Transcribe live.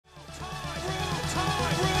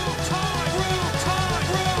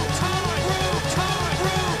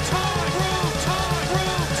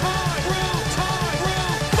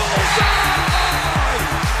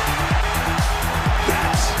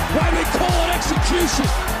Nation.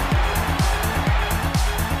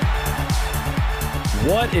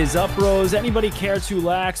 What is up, bros? Anybody care to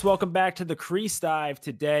lax? Welcome back to the Crease Dive.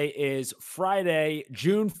 Today is Friday,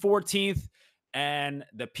 June 14th, and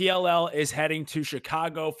the PLL is heading to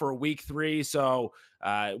Chicago for week 3. So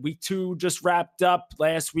week 2 just wrapped up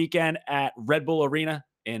last weekend at Red Bull Arena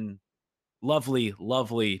in lovely,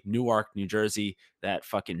 lovely Newark, New Jersey. That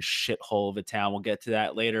fucking shithole of a town. We'll get to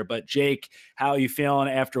that later. But Jake, how are you feeling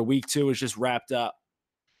after week 2 is just wrapped up?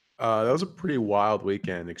 That was a pretty wild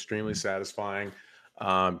weekend, extremely satisfying.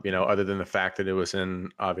 Other than the fact that it was in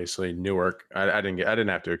obviously Newark, I didn't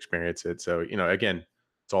have to experience it. So, again,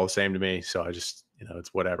 it's all the same to me. So I just,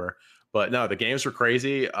 it's whatever. But no, the games were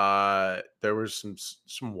crazy. There was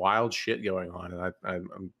some wild shit going on, and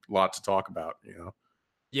I'm a lot to talk about.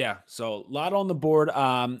 Yeah, so a lot on the board.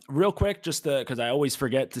 Real quick, just because I always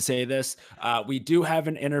forget to say this, we do have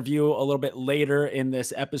an interview a little bit later in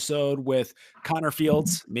this episode with Connor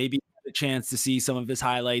Fields. Maybe a chance to see some of his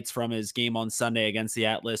highlights from his game on Sunday against the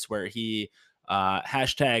Atlas, where he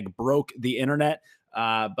hashtag broke the internet.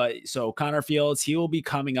 But so Connor Fields, he will be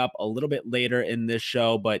coming up a little bit later in this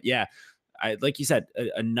show. But yeah, like you said,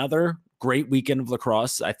 another great weekend of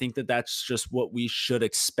lacrosse. I think that that's just what we should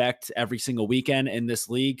expect every single weekend in this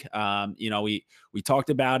league. We talked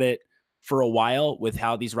about it for a while with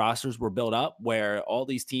how these rosters were built up, where all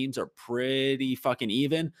these teams are pretty fucking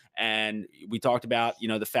even. And we talked about,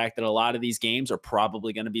 the fact that a lot of these games are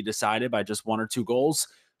probably going to be decided by just 1 or 2 goals.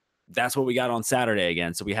 That's what we got on Saturday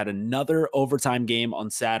again. So we had another overtime game on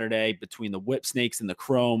Saturday between the Whip Snakes and the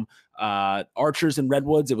Chrome. Archers and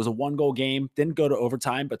Redwoods. It was a 1-goal game. Didn't go to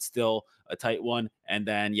overtime, but still a tight one. And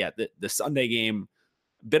then, the Sunday game,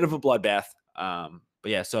 bit of a bloodbath. But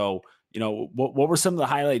yeah, so, what were some of the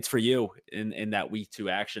highlights for you in that week 2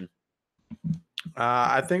 action?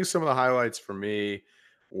 I think some of the highlights for me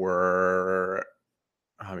were,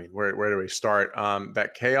 where do we start?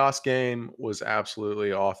 That chaos game was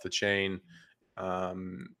absolutely off the chain.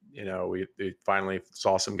 We finally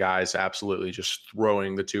saw some guys absolutely just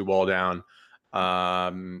throwing the 2-ball down.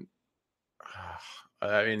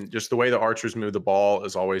 Just the way the Archers move the ball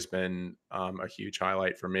has always been a huge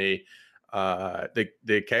highlight for me.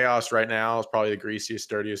 The chaos right now is probably the greasiest,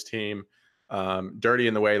 dirtiest team. Dirty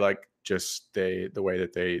in the way, the way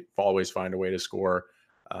that they always find a way to score.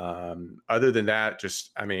 Other than that,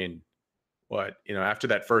 after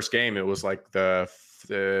that first game, it was like the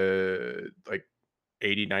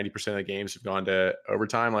 80-90% of the games have gone to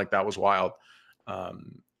overtime. Like, that was wild.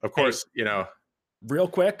 Of course, real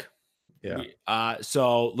quick. Yeah.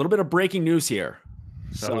 So a little bit of breaking news here.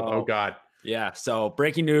 So, oh God. Yeah. So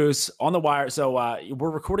breaking news on the wire. So we're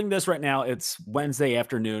recording this right now. It's Wednesday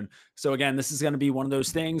afternoon. So again, this is going to be one of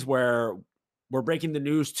those things where we're breaking the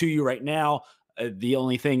news to you right now. The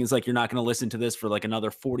only thing is, you're not going to listen to this for another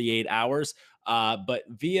 48 hours. But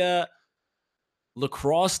via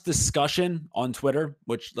lacrosse discussion on Twitter,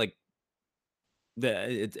 which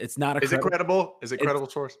it's not a Is it credible? Is it a credible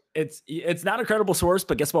source? It's not a credible source,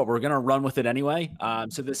 but guess what? We're gonna run with it anyway.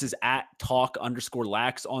 So this is at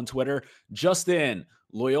 @talk_lax on Twitter. Just in,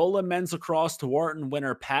 Loyola men's lacrosse Tewaaraton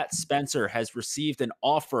winner Pat Spencer has received an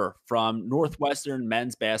offer from Northwestern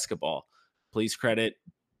men's basketball. Please credit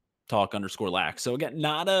talk_lax. So again,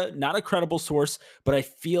 not a credible source, but I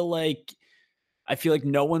feel like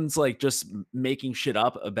no one's just making shit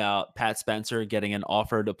up about Pat Spencer getting an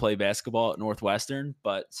offer to play basketball at Northwestern.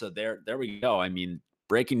 But so there we go.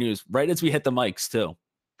 Breaking news right as we hit the mics too.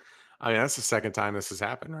 That's the second time this has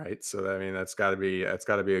happened, right? So that's got to be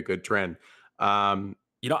a good trend. I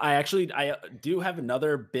do have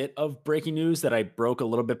another bit of breaking news that I broke a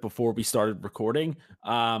little bit before we started recording.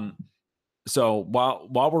 So while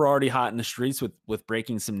we're already hot in the streets with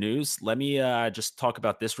breaking some news, let me just talk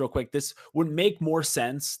about this real quick. This would make more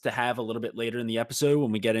sense to have a little bit later in the episode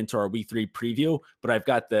when we get into our week 3 preview, but I've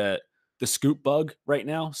got the scoop bug right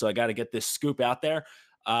now, so I got to get this scoop out there.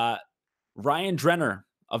 Ryan Drenner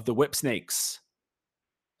of the Whip Snakes.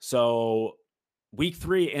 So week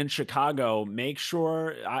 3 in Chicago, make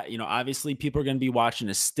sure, obviously people are going to be watching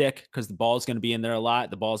his stick because the ball is going to be in there a lot.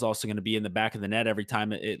 The ball is also going to be in the back of the net every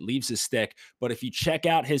time it leaves his stick. But if you check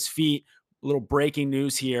out his feet, a little breaking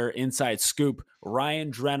news here, inside scoop,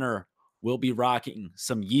 Ryan Drenner will be rocking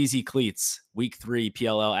some Yeezy cleats, week 3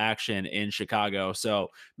 PLL action in Chicago. So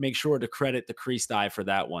make sure to credit the Crease Dive for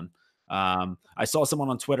that one. I saw someone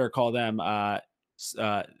on Twitter call them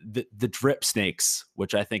the Drip Snakes,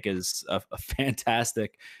 which I think is a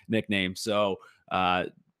fantastic nickname. So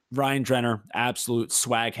Ryan Drenner, absolute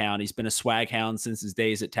swag hound. He's been a swag hound since his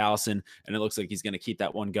days at Towson, and it looks like he's going to keep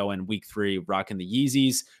that one going week 3, rocking the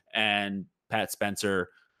Yeezys. And Pat Spencer,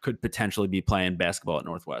 could potentially be playing basketball at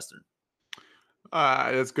Northwestern.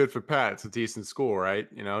 That's good for Pat. It's a decent school, right?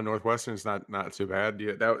 Northwestern's not too bad.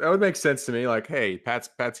 Yeah, that would make sense to me. Like, hey, Pat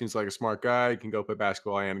seems like a smart guy. He can go play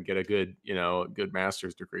basketball and get a good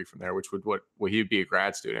master's degree from there, which would he'd be a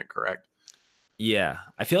grad student, correct? Yeah,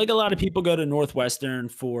 I feel like a lot of people go to Northwestern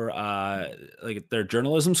for like their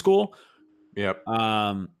journalism school. Yep.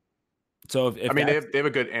 Um, so I if mean, that's they have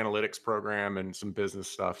a good analytics program and some business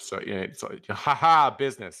stuff. So it's like haha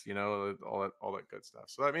business, all that good stuff.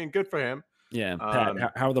 So I mean, good for him. yeah, Pat, Um,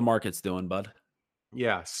 how are the markets doing, bud?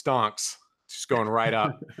 yeah, stonks, just going right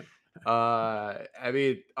up. I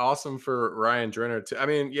mean, awesome for Ryan Drenner too. I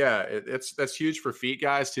mean, yeah, that's huge for feet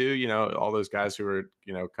guys too. All those guys who are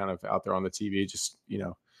kind of out there on the TV, just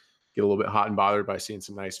get a little bit hot and bothered by seeing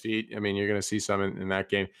some nice feet. I mean, you're going to see some in that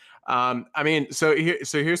game. I mean,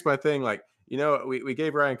 here's my thing. Like, we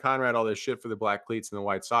gave Ryan Conrad all this shit for the black cleats and the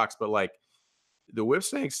white socks, but like the whip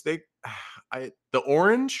snakes, the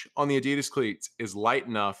orange on the Adidas cleats is light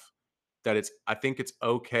enough that I think it's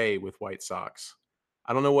okay with white socks.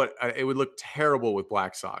 I don't know it would look terrible with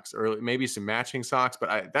black socks or maybe some matching socks,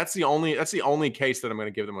 but that's the only case that I'm going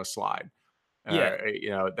to give them a slide. Yeah,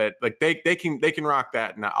 That like they can rock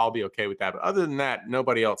that and I'll be okay with that. But other than that,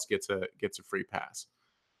 nobody else gets a free pass.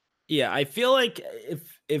 yeah. I feel like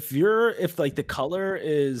if like the color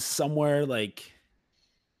is somewhere like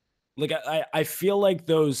I feel like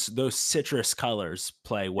those citrus colors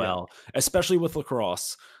play Yeah. well, especially with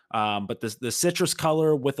lacrosse. But the citrus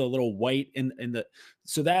color with a little white in the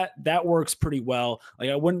so that works pretty well. Like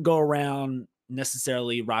I wouldn't go around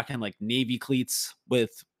necessarily rocking like navy cleats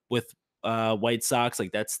with white socks.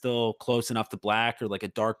 Like that's still close enough to black or like a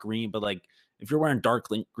dark green. But like if you're wearing dark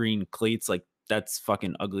green cleats, like that's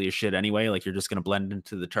fucking ugly as shit anyway. Like you're just gonna blend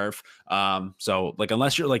into the turf. So like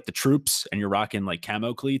unless you're like the troops and you're rocking like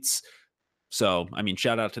camo cleats. So I mean,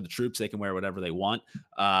 shout out to the troops. They can wear whatever they want.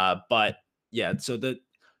 But yeah, so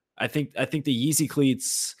I think the Yeezy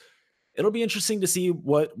cleats, it'll be interesting to see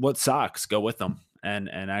what socks go with them and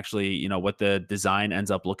actually, what the design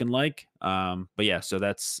ends up looking like. But yeah, so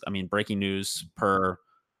that's I mean, breaking news per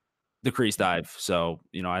the crease dive. So,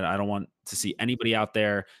 I don't want to see anybody out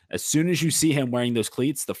there. As soon as you see him wearing those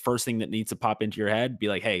cleats, the first thing that needs to pop into your head, be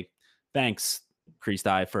like, hey, thanks, crease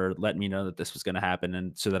dive, for letting me know that this was going to happen.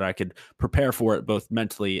 And so that I could prepare for it both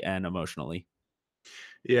mentally and emotionally.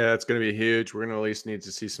 Yeah, that's going to be huge. We're going to at least need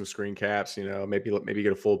to see some screen caps. Maybe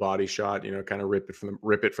get a full body shot. Kind of rip it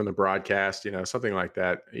from the broadcast. Something like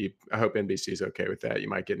that. I hope NBC's okay with that. You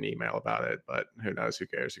might get an email about it, but who knows? Who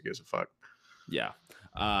cares? Who gives a fuck? Yeah.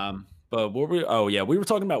 But what were we? Oh yeah, we were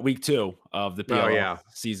talking about week 2 of the Oh PLL yeah,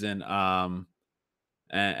 season. And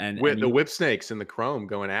with the you, whip snakes and the chrome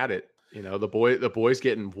going at it. The boys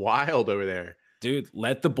getting wild over there. dude,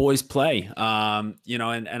 let the boys play. And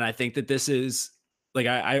I think that this is like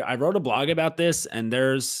I wrote a blog about this, and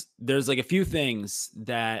there's like a few things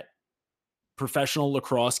that professional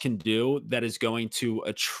lacrosse can do that is going to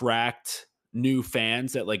attract new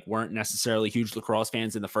fans that like weren't necessarily huge lacrosse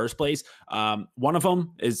fans in the first place. One of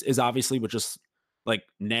them is obviously with just like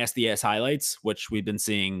nasty ass highlights, which we've been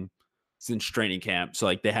seeing since training camp. So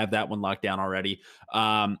like they have that one locked down already.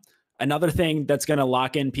 Another thing that's going to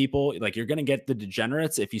lock in people, like you're going to get the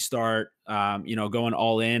degenerates if you start, going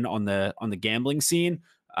all in on the gambling scene.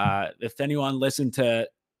 If anyone listened to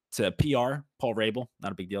PR, Paul Rabel,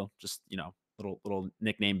 not a big deal, just little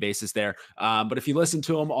nickname basis there. But if you listen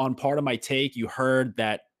to him on Part of My Take, you heard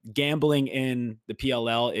that gambling in the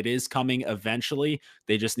PLL, it is coming eventually.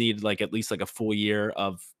 They just need like at least like a full year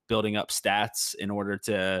of building up stats in order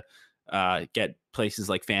to get places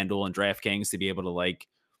like FanDuel and DraftKings to be able to like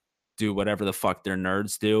do whatever the fuck their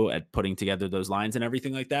nerds do at putting together those lines and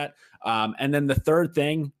everything like that. And then the third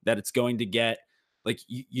thing that it's going to get, like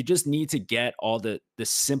you just need to get all the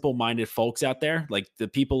simple-minded folks out there, like the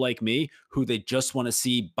people like me who they just want to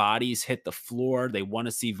see bodies hit the floor. They want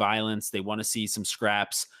to see violence. They want to see some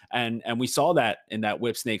scraps. And we saw that in that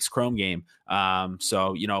Whip Snakes Chrome game.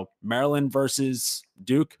 So, Maryland versus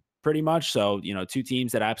Duke pretty much. So, two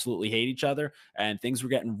teams that absolutely hate each other, and things were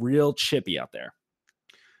getting real chippy out there.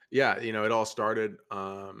 Yeah, it all started.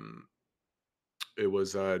 It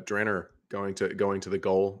was Drenner going to the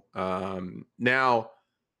goal. Now,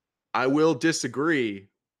 I will disagree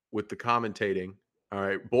with the commentating. All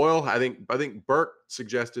right, Boyle. I think Burke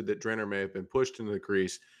suggested that Drenner may have been pushed into the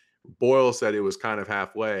crease. Boyle said it was kind of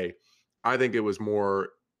halfway. I think it was more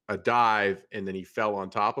a dive, and then he fell on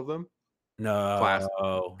top of them. Class.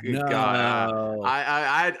 No, Good God. no.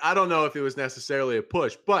 I don't know if it was necessarily a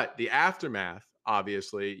push, but the aftermath,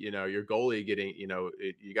 obviously, your goalie getting, you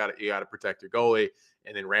got to protect your goalie,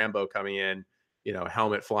 and then Rambo coming in,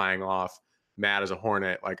 helmet flying off, mad as a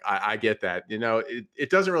hornet. Like I get that. It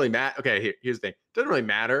doesn't really matter. Okay, here's the thing. It doesn't really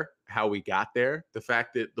matter how we got there. The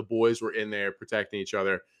fact that the boys were in there protecting each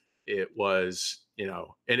other, it was,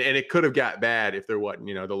 and it could have got bad if there wasn't,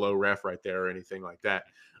 the low ref right there or anything like that.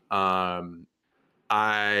 Um,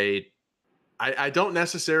 I I don't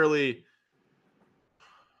necessarily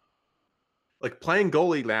like playing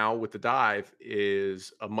goalie now with the dive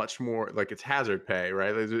is a much more like it's hazard pay,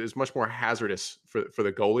 right? It's much more hazardous for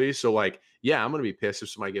the goalie. So like, yeah, I'm gonna be pissed if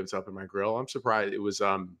somebody gives up in my grill. I'm surprised it was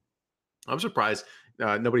I'm surprised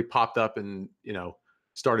nobody popped up and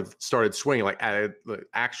started swinging like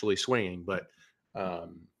actually swinging, but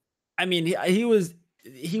um I mean, he was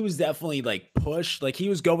definitely like pushed. Like he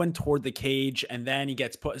was going toward the cage, and then he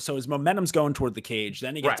gets put. So his momentum's going toward the cage.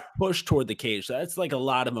 Then he gets right, pushed toward the cage. So that's like a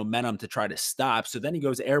lot of momentum to try to stop. So then he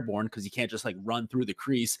goes airborne because he can't just like run through the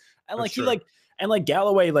crease. And that's like he true. like and like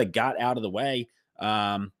Galloway like got out of the way.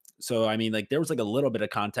 So I mean, like there was like a little bit of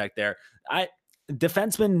contact there. I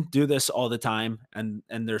Defensemen do this all the time, and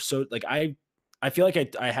they're so like I feel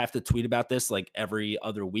like I have to tweet about this like every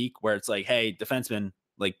other week where it's like, hey, defenseman,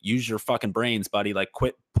 like use your fucking brains, buddy. Like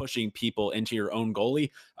quit pushing people into your own goalie.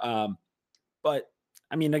 But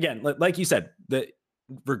I mean, again, like you said, the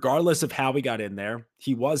regardless of how we got in there,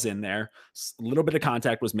 he was in there. A little bit of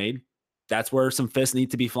contact was made. That's where some fists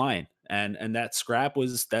need to be flying, and that scrap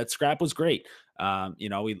was great.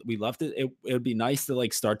 We loved it. It would be nice to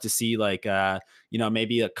like start to see like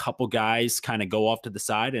maybe a couple guys kind of go off to the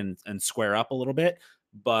side and square up a little bit,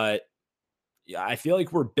 but yeah, I feel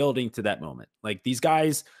like we're building to that moment. Like these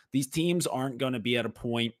teams aren't going to be at a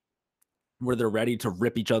point where they're ready to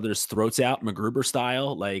rip each other's throats out, MacGruber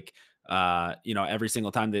style, like every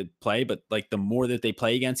single time they play. But like the more that they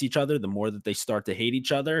play against each other, the more that they start to hate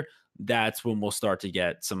each other. That's when we'll start to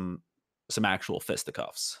get some actual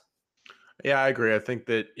fisticuffs. Yeah, I agree. I think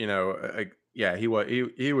that yeah, he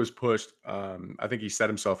was pushed. I think he set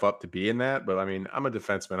himself up to be in that. But I mean, I'm a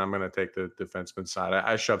defenseman. I'm going to take the defenseman side.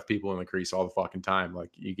 I shove people in the crease all the fucking time. Like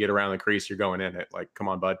you get around the crease, you're going in it. Like, come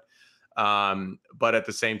on, bud. But at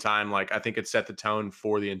the same time, like I think it set the tone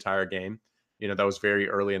for the entire game. That was very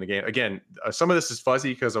early in the game. Again, some of this is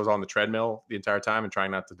fuzzy because I was on the treadmill the entire time and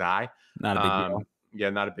trying not to die. Not a big deal. Yeah,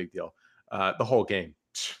 not a big deal. The whole game,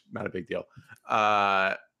 not a big deal.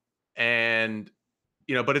 Uh, and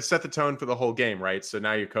but it set the tone for the whole game, right? So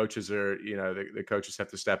now your coaches are, the coaches have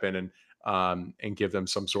to step in and give them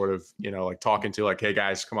some sort of, like talking to like, hey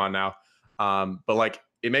guys, come on now. But like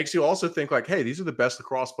it makes you also think like, hey, these are the best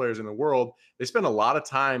lacrosse players in the world. They spend a lot of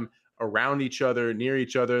time around each other, near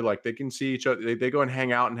each other. Like they can see each other. They go and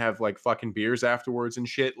hang out and have like fucking beers afterwards and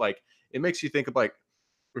shit. Like it makes you think of like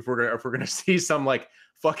if we're gonna see some like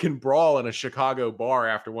fucking brawl in a Chicago bar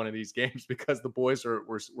after one of these games because the boys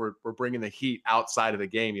were bringing the heat outside of the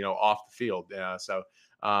game, off the field. Yeah, so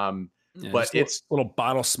Yeah, but just a little, it's little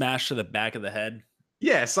bottle smash to the back of the head.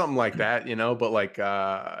 yeah, something like that, But like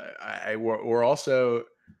we're also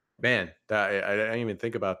man, that I didn't even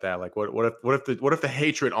think about that. Like what if the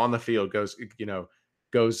hatred on the field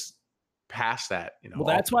goes past that, Well, off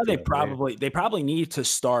that's the why they field. Yeah. probably need to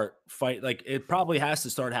start fight. Like it probably has to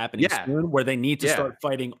start happening Yeah. soon, where they need to Yeah. start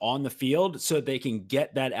fighting on the field so they can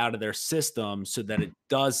get that out of their system, so that it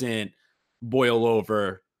doesn't boil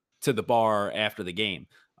over to the bar after the game.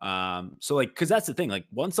 So like, because that's the thing. Like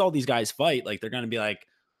once all these guys fight, like they're gonna be like,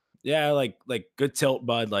 yeah, like good tilt,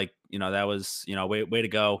 bud. Like that was way to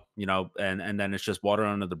go. And then it's just water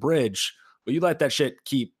under the bridge. But you let that shit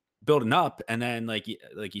keep building up, and then like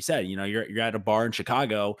you said, you're at a bar in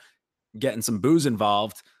Chicago getting some booze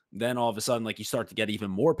involved. Then all of a sudden, like you start to get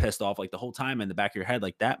even more pissed off, like the whole time in the back of your head,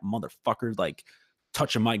 like that motherfucker, like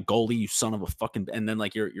touching my goalie, you son of a fucking. And then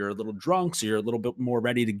like you're a little drunk, so you're a little bit more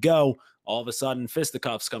ready to go. All of a sudden,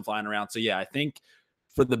 fisticuffs come flying around. So yeah, I think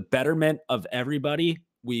for the betterment of everybody,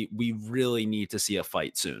 we really need to see a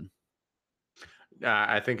fight soon.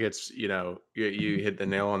 I think it's you hit the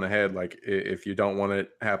nail on the head. Like if you don't want it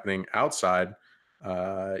happening outside,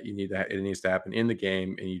 it needs to happen in the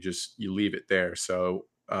game, and you leave it there. So,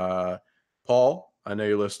 Paul, I know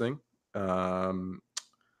you're listening. Um,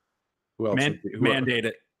 who else? Mandate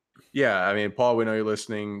it. Yeah, I mean, Paul, we know you're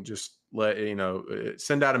listening. Just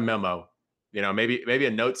send out a memo. Maybe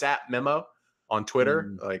a notes app memo on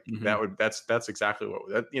Twitter. Like Mm-hmm. that's exactly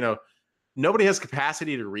what nobody has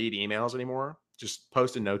capacity to read emails anymore. Just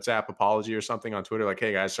post a notes app apology or something on Twitter, like,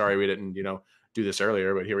 "Hey guys, sorry we didn't, do this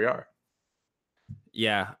earlier, but here we are."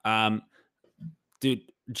 Yeah. Dude,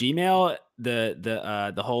 Gmail,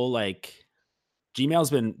 the whole like Gmail's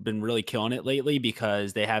been really killing it lately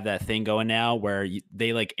because they have that thing going now where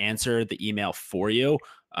they like answer the email for you,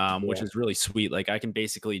 which Yeah, is really sweet. Like I can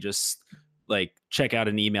basically just like check out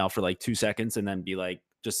an email for like 2 seconds and then be like,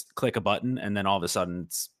 just click a button, and then all of a sudden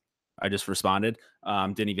I just responded.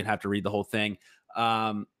 Didn't even have to read the whole thing.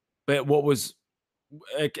 But what was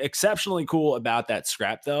exceptionally cool about that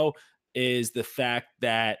scrap though is the fact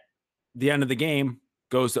that the end of the game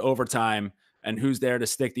goes to overtime, and who's there to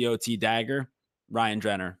stick the OT dagger? Ryan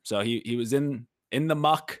Drenner. So he was in the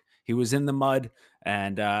muck, he was in the mud,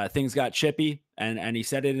 and things got chippy. And he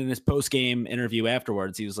said it in his post game interview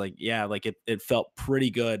afterwards. He was like, "Yeah, like it felt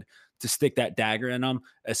pretty good to stick that dagger in them,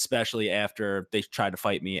 especially after they tried to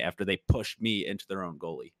fight me after they pushed me into their own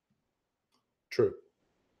goalie." true,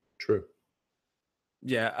 true.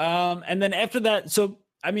 Yeah. And then after that, so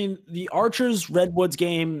I mean, the Archers Redwoods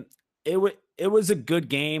game, it was a good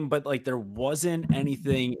game, but like there wasn't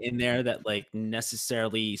anything in there that like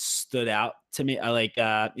necessarily stood out to me. I like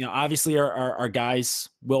obviously our guys,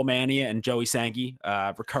 Will Mania and Joey Sankey,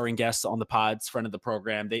 recurring guests on the pods, friend of the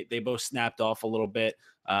program. They both snapped off a little bit.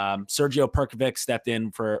 Sergio Perkovic stepped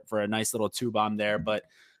in for a nice little two bomb there, but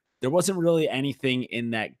there wasn't really anything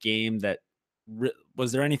in that game that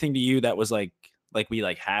was there anything to you that was like we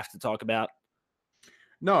like have to talk about?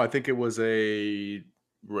 No, I think it was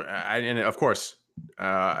and of course,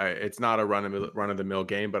 it's not a run of the mill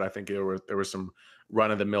game, but I think there was some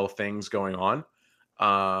run of the mill things going on.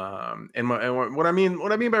 And what I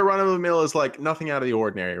mean by run of the mill is like nothing out of the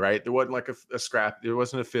ordinary, right? There wasn't like a scrap. There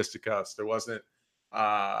wasn't a fisticuffs. There wasn't.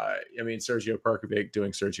 I mean, Sergio Perkovic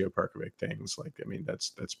doing Sergio Perkovic things. Like, I mean,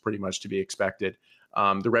 that's pretty much to be expected.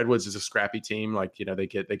 The Redwoods is a scrappy team. Like, they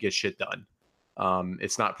get shit done.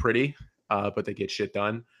 It's not pretty, but they get shit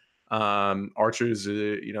done. Archers,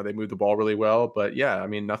 they move the ball really well, but yeah, I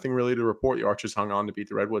mean, nothing really to report. The Archers hung on to beat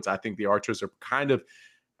the Redwoods. I think the Archers are kind of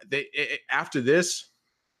after this.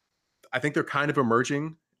 I think they're kind of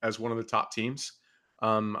emerging as one of the top teams.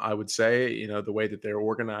 I would say, the way that they're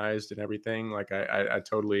organized and everything. Like I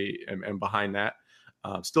totally am behind that.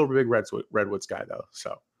 Still a big Redwoods guy though.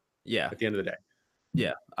 So Yeah. at the end of the day,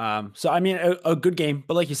 Yeah. So I mean, a good game,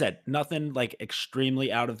 but like you said, nothing like extremely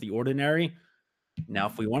out of the ordinary. Now,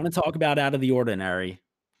 if we want to talk about out of the ordinary,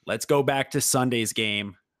 let's go back to Sunday's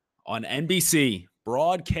game on NBC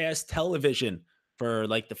broadcast television for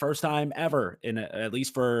like the first time ever at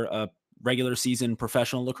least for a regular season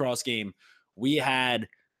professional lacrosse game. We had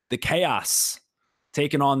the Chaos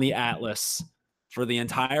taking on the Atlas for the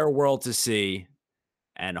entire world to see.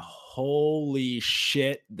 And holy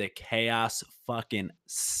shit, the Chaos fucking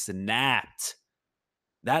snapped.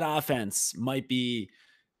 That offense might be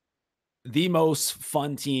the most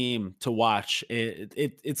fun team to watch.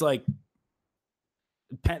 It's like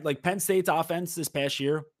Penn State's offense this past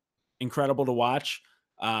year, incredible to watch.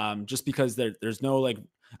 Just because there's no like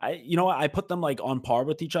I put them like on par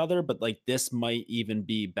with each other, but like this might even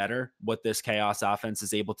be better what this Chaos offense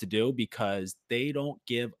is able to do because they don't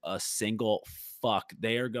give a single fuck.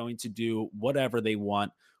 They are going to do whatever they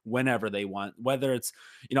want whenever they want, whether it's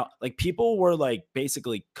like people were like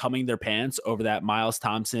basically coming their pants over that Miles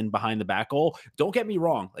Thompson behind the back goal. Don't get me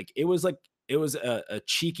wrong, like it was a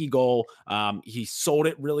cheeky goal. He sold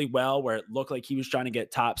it really well where it looked like he was trying to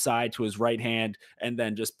get top side to his right hand and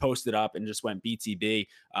then just posted up and just went BTB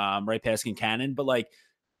right past Kincannon. But like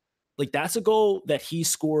that's a goal that he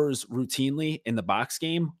scores routinely in the box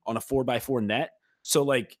game on a 4x4 net. So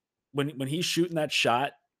like when he's shooting that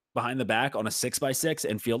shot behind the back on a 6x6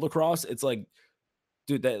 and field lacrosse, it's like,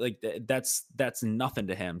 dude, that's nothing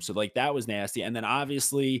to him. So like that was nasty. And then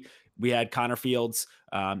obviously we had Connor Fields,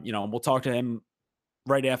 and we'll talk to him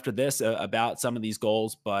right after this about some of these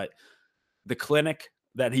goals, but the clinic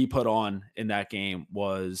that he put on in that game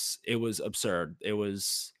was absurd. It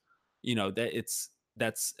was,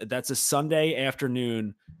 that's a Sunday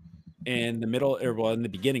afternoon in the middle or well in the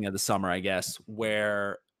beginning of the summer, I guess,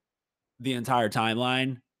 where the entire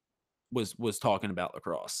timeline was talking about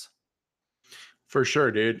lacrosse. for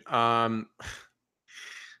sure, dude.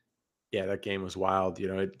 Yeah, that game was wild.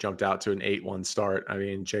 It jumped out to an 8-1 start. I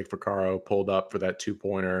mean, Jake Vaccaro pulled up for that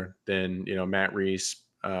 2-pointer. Then, Matt Reese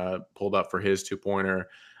pulled up for his 2-pointer.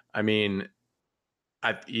 I mean,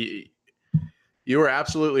 you were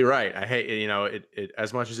absolutely right. I hate, it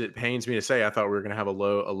as much as it pains me to say, I thought we were going to have a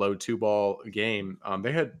low 2-ball game.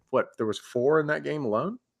 They had there was 4 in that game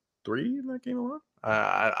alone, 3 in that game alone.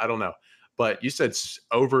 I don't know, but you said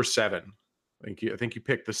over 7. I think you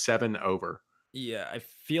picked the 7 over. Yeah, I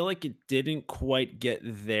feel like it didn't quite get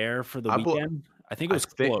there for the I, bel weekend. I think it I was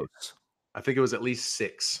think close. I think it was at least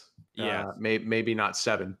 6, Yeah. maybe not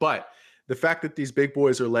 7. But the fact that these big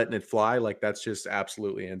boys are letting it fly, like that's just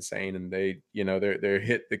absolutely insane. And they, they're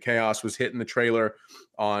hit. The chaos was hitting the trailer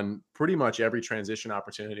on pretty much every transition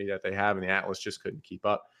opportunity that they have, and the Atlas just couldn't keep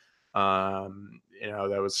up. That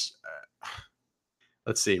was.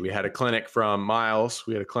 Let's see. We had a clinic from Miles.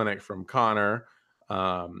 We had a clinic from Connor.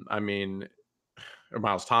 I mean, or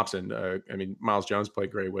Miles Thompson. Miles Jones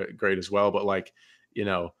played great as well. But like, you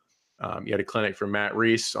know, you had a clinic from Matt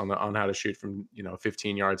Reese on how to shoot from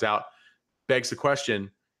 15 yards out. Begs the question: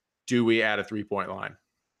 do we add a 3-point line?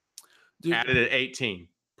 Dude, Add it at 18.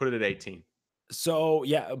 Put it at 18. so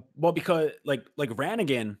yeah, well, because like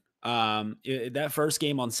Ranigan, that first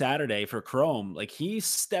game on Saturday for Chrome, like he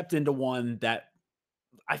stepped into one that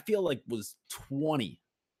I feel like was 20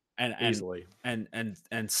 and Easily. and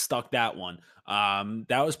stuck that one.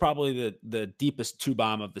 That was probably the deepest two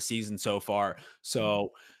bomb of the season so far.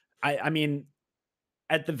 So I mean,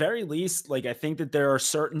 at the very least, like I think that there are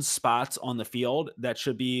certain spots on the field that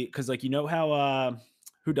should be, because like how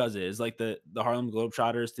who does it is like the Harlem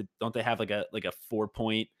Globetrotters, don't they have like a 4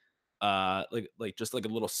 point like just like a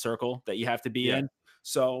little circle that you have to be Yeah. in?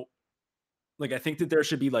 So like I think that there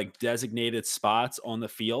should be like designated spots on the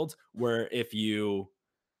field where if you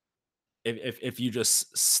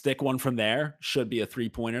just stick one from there, should be a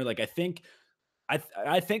 3-pointer. Like I think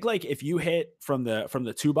like if you hit from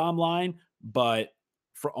the two bomb line, but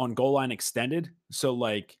for on goal line extended, so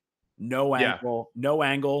like Yeah. no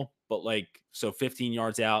angle, but like so 15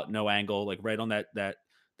 yards out, no angle, like right on that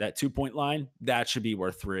 2 point line, that should be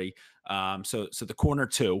worth three. So the corner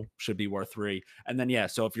two should be worth three, and then yeah,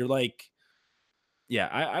 so if you're like yeah,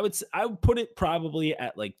 I would put it probably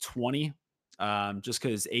at like 20, just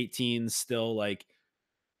because 18 still like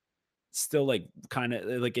kind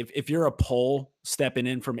of like if you're a pole stepping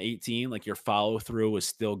in from 18, like your follow through is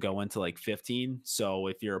still going to like 15. So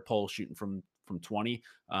if you're a pole shooting from 20,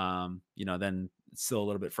 then it's still a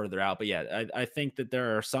little bit further out. But yeah, I think that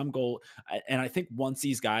there are some and I think once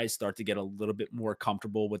these guys start to get a little bit more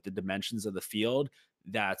comfortable with the dimensions of the field,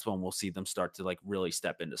 that's when we'll see them start to like really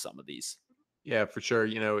step into some of these. Yeah, for sure.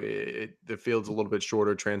 The field's a little bit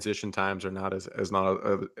shorter. Transition times are not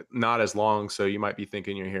as long. So you might be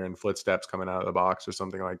thinking you're hearing footsteps coming out of the box or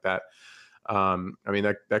something like that.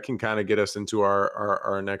 That can kind of get us into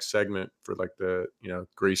our next segment for like the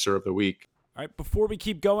greaser of the week. All right, before we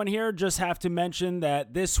keep going here, just have to mention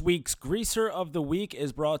that this week's Greaser of the Week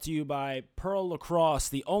is brought to you by Pearl Lacrosse,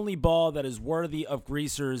 the only ball that is worthy of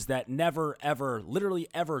greasers that never, ever, literally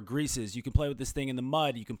ever greases. You can play with this thing in the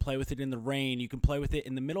mud. You can play with it in the rain. You can play with it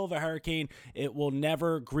in the middle of a hurricane. It will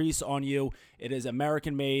never grease on you. It is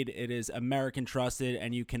American made. It is American trusted,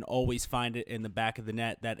 and you can always find it in the back of the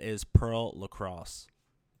net. That is Pearl Lacrosse.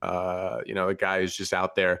 The guy is just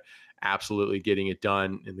out there absolutely getting it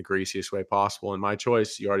done in the greasiest way possible. And my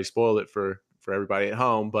choice, you already spoiled it for everybody at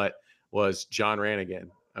home, but was John Ranigan.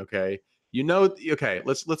 Okay. Okay,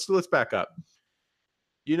 let's back up.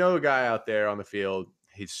 A guy out there on the field,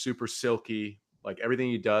 he's super silky. Like everything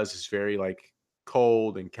he does is very like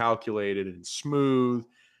cold and calculated and smooth.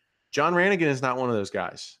 John Ranigan is not one of those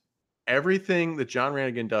guys. Everything that John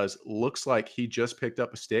Ranigan does looks like he just picked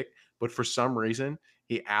up a stick, but for some reason,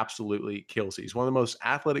 he absolutely kills it. He's one of the most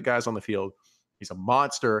athletic guys on the field. He's a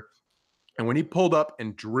monster. And when he pulled up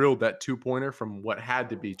and drilled that 2-pointer from what had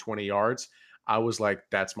to be 20 yards, I was like,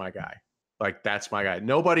 that's my guy. Like, that's my guy.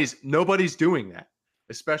 Nobody's doing that,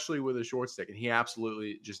 especially with a short stick. And he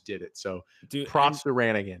absolutely just did it. So Dude, props to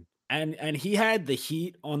Ranigan. and he had the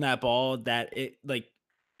heat on that ball that it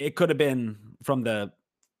could have been from the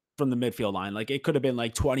midfield line. Like it could have been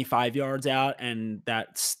like 25 yards out, and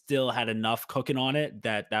that still had enough cooking on it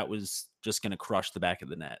that was just going to crush the back of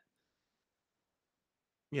the net.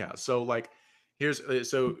 Yeah. So like,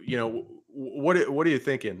 what are you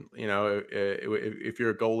thinking? If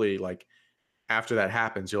you're a goalie, like after that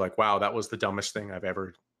happens, you're like, wow, that was the dumbest thing I've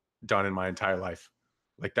ever done in my entire life.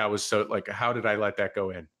 Like that was so like, how did I let that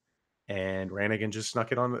go in? And Ranigan just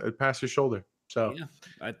snuck it on past his shoulder. So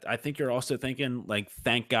Yeah, I think you're also thinking like,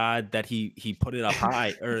 thank God that he put it up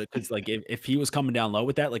high, or because like if he was coming down low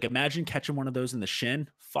with that, like imagine catching one of those in the shin.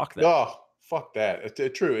 Fuck that. oh, fuck that.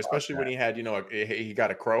 It's true, Fuck especially when that. he had he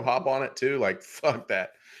got a crow hop on it too. Like fuck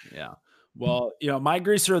that. Yeah. Well, my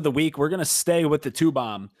greaser of the week, we're gonna stay with the two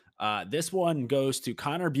bomb. This one goes to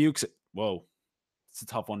Connor Bukes. Whoa, it's a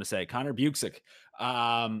tough one to say. Connor Busick.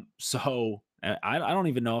 So I don't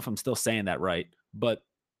even know if I'm still saying that right, but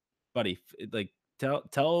buddy, like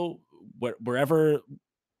tell wherever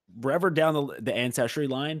down the ancestry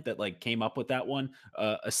line that like came up with that one,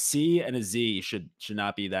 a C and a Z should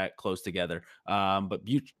not be that close together. But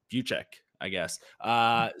Buchek, I guess.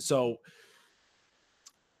 So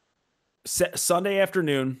Sunday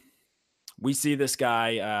afternoon, we see this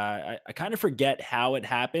guy. I kind of forget how it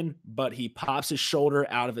happened, but he pops his shoulder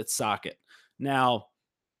out of its socket. Now,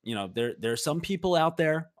 there are some people out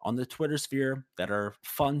there on the Twitter sphere that are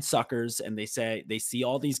fun suckers, and they say they see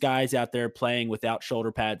all these guys out there playing without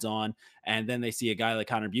shoulder pads on, and then they see a guy like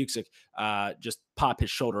Connor Busick just pop his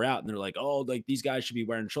shoulder out, and they're like, "Oh, like these guys should be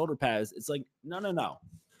wearing shoulder pads." It's like, no, no, no,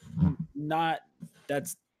 not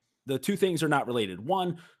that's the two things are not related.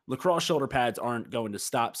 One, lacrosse shoulder pads aren't going to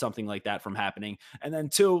stop something like that from happening, and then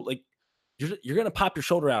two, like you're gonna pop your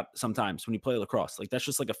shoulder out sometimes when you play lacrosse. Like that's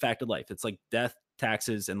just like a fact of life. It's like death,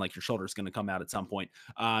 taxes, and like your shoulder's gonna come out at some point.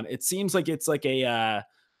 It seems like it's like a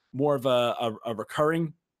more of a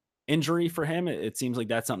recurring injury for him. It seems like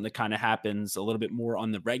that's something that kind of happens a little bit more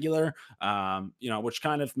on the regular. Which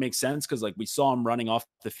kind of makes sense because like we saw him running off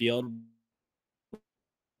the field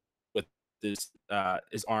with his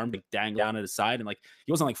arm like dangling down at his side, and like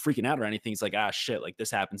he wasn't like freaking out or anything. He's like, ah shit, like this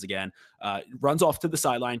happens again. Runs off to the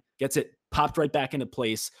sideline, gets it popped right back into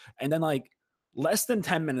place, and then like less than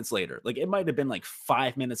 10 minutes later, like it might have been like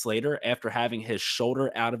 5 minutes later, after having his shoulder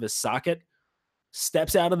out of his socket,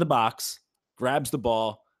 steps out of the box, grabs the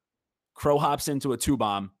ball, crow hops into a two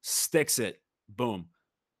bomb, sticks it, boom,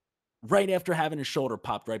 right after having his shoulder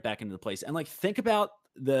popped right back into place. And like think about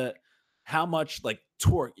the how much like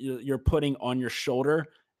torque you're putting on your shoulder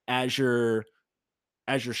as you're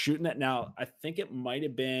shooting it. Now, I think it might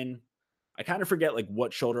have been, I kind of forget like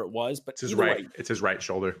what shoulder it was, but It's his either right. way, It's his right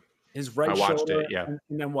shoulder. his I right watched shoulder, it. Yeah. and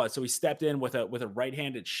then what? So he stepped in with a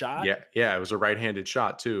right-handed shot. Yeah. Yeah. It was a right-handed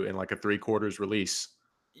shot too, and like a three-quarters release.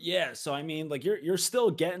 Yeah, so I mean, like you're still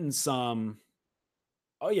getting some.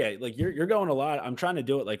 Oh yeah, like you're going a lot. I'm trying to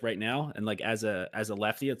do it like right now, and like as a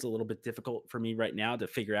lefty, it's a little bit difficult for me right now to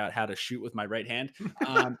figure out how to shoot with my right hand.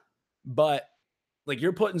 Um, but like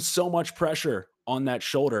you're putting so much pressure on that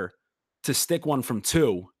shoulder to stick one from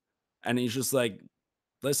two, and he's just like,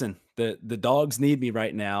 listen, the dogs need me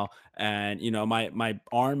right now, and my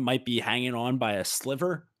arm might be hanging on by a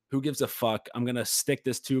sliver. Who gives a fuck? I'm gonna stick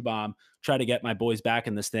this two bomb, try to get my boys back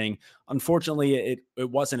in this thing. Unfortunately, it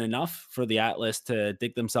wasn't enough for the Atlas to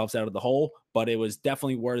dig themselves out of the hole, but it was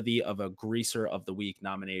definitely worthy of a Greaser of the Week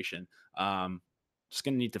nomination. Just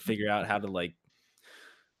gonna need to figure out how to like.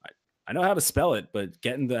 I, I know how to spell it, but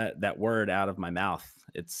getting that word out of my mouth,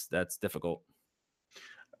 that's difficult.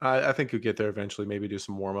 I think you'll get there eventually. Maybe do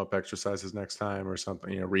some warm up exercises next time or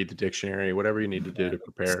something. Read the dictionary, whatever you need to do Yeah, to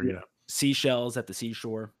prepare. seashells at the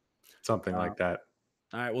seashore. Something Uh, like that.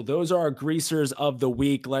 all right. Well, those are our greasers of the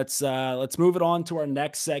week. Let's move it on to our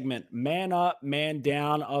next segment. Man up, man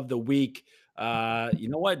down of the week. You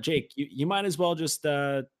know what, Jake? You might as well just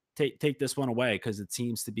take this one away because it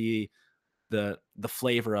seems to be the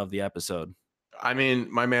flavor of the episode. I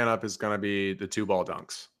mean, my man up is going to be the two ball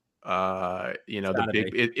dunks. It's The gotta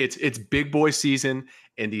big be. it's big boy season,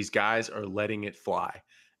 and these guys are letting it fly.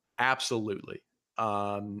 Absolutely.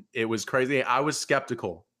 It was crazy. I was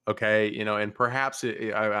skeptical. Okay, and perhaps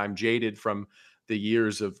I'm jaded from the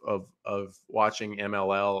years of watching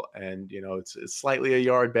MLL, and it's slightly a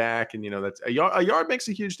yard back, and that's a yard makes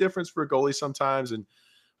a huge difference for a goalie sometimes,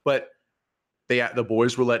 but the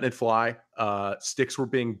boys were letting it fly. Sticks were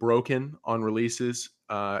being broken on releases.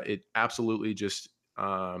 It absolutely just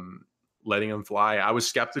letting them fly. I was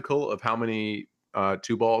skeptical of how many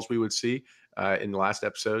two balls we would see in the last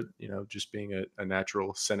episode. Just being a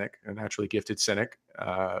natural cynic, a naturally gifted cynic.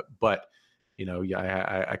 But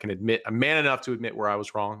yeah, I can admit I'm man enough to admit where I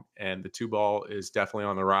was wrong, and the two ball is definitely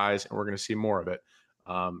on the rise, and we're going to see more of it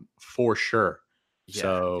for sure. Yeah,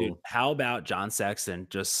 dude. So How about John Sexton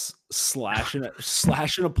just slashing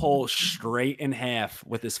a pole straight in half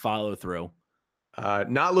with his follow through?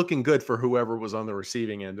 not looking good for whoever was on the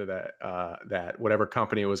receiving end of that whatever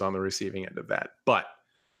company was on the receiving end of that. But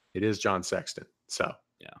it is John Sexton. So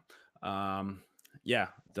Yeah. Yeah.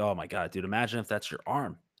 Oh my god, dude. Imagine if that's your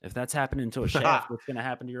arm. If that's happening to a shaft, what's gonna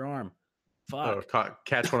happen to your arm? oh, Fuck.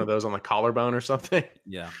 catch one of those on the collarbone or something.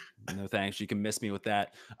 Yeah. No thanks. You can miss me with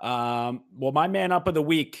that. Well, my man up of the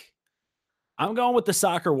week, I'm going with the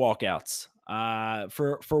soccer walkouts.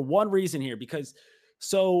 For one reason here, because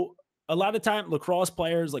so a lot of time lacrosse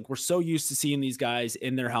players, like we're so used to seeing these guys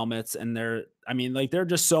in their helmets, and I mean, like there are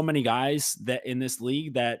just so many guys that in this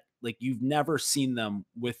league that like you've never seen them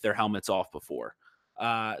with their helmets off before.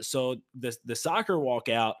 So the soccer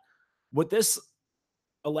walkout, what this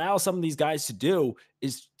allows some of these guys to do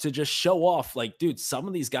is to just show off, like, dude, some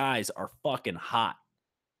of these guys are fucking hot.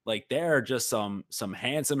 Like they're just some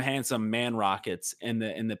handsome man rockets in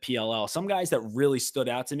the PLL. Some guys that really stood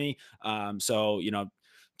out to me. So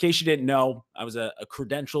case you didn't know, I was a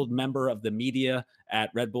credentialed member of the media at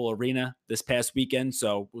Red Bull Arena this past weekend.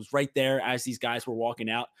 So was right there as these guys were walking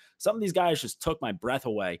out. Some of these guys just took my breath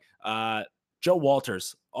away. Joe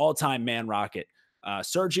Walters, all-time man rocket.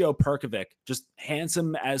 Sergio Perkovic, just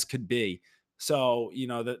handsome as could be. So,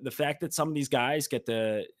 the fact that some of these guys get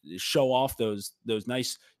to show off those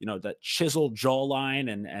nice, that chiseled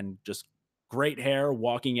jawline and just great hair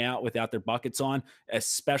walking out without their buckets on,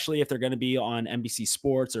 especially if they're going to be on NBC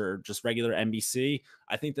Sports or just regular NBC.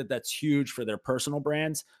 I think that that's huge for their personal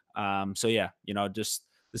brands. So yeah, just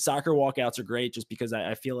the soccer walkouts are great just because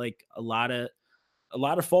I feel like a lot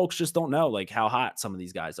of folks just don't know like how hot some of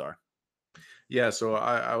these guys are. Yeah, so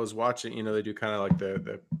I was watching, they do kind of like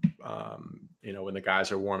when the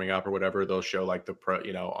guys are warming up or whatever, they'll show like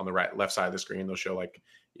on the left side of the screen, they'll show like,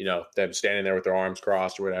 them standing there with their arms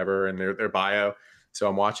crossed or whatever and their bio. So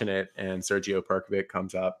I'm watching it and Sergio Perkovic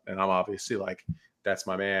comes up and I'm obviously like, that's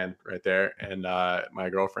my man right there. And my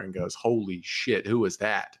girlfriend goes, holy shit, who was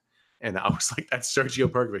that? And I was like, that's Sergio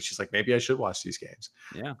Perkovic. She's like, maybe I should watch these games.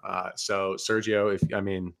 Yeah. So Sergio,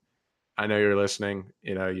 I know you're listening.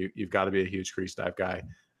 You've got to be a huge crease dive guy.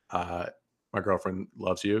 My girlfriend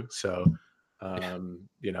loves you. So,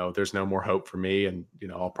 there's no more hope for me. And,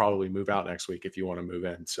 I'll probably move out next week if you want to move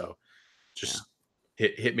in. So just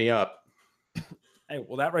hit me up. Hey,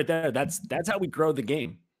 well, that right there, that's how we grow the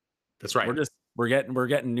game. That's right. We're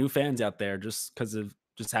getting new fans out there just because of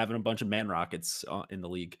just having a bunch of man rockets in the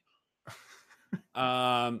league.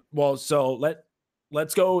 Well, so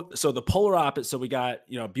let's go. So the polar opposite. So we got,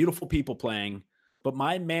 beautiful people playing, but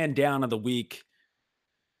my man down of the week,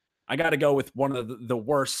 I got to go with one of the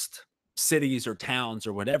worst cities or towns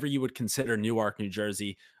or whatever you would consider Newark, New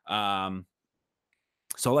Jersey.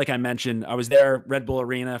 So like I mentioned, I was there, Red Bull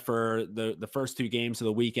Arena, for the first two games of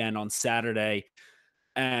the weekend on Saturday.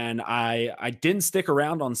 And I didn't stick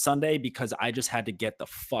around on Sunday because I just had to get the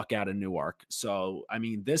fuck out of Newark. So, I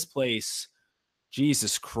mean, this place,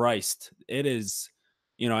 Jesus Christ, it is,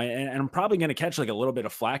 and I'm probably going to catch like a little bit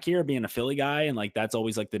of flack here being a Philly guy. And like, that's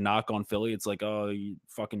always like the knock on Philly. It's like, oh, you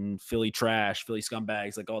fucking Philly trash, Philly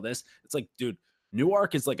scumbags, like all this. It's like, dude,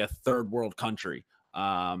 Newark is like a third world country.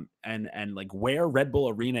 And like where Red Bull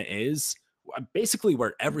Arena is, basically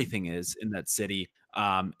where everything is in that city,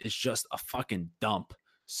 is just a fucking dump.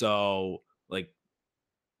 So like,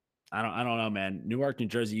 I don't know, man. Newark, New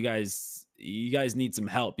Jersey, you guys need some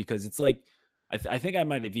help because it's like, I think I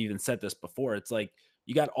might have even said this before. It's like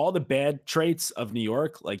you got all the bad traits of New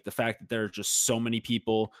York, like the fact that there are just so many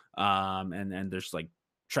people, and there's like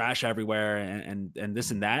trash everywhere and this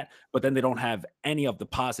and that, but then they don't have any of the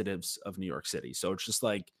positives of New York City. So it's just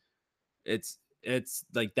like it's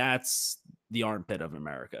like that's the armpit of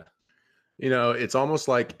America. It's almost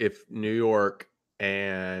like if New York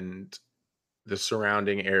and the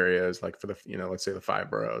surrounding areas, like for the, let's say the five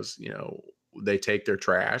boroughs, they take their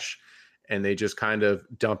trash and they just kind of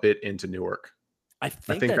dump it into Newark. I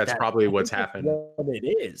think that's probably what's happened. What it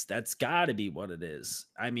is. That's got to be what it is.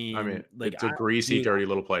 I mean, like it's a greasy, dirty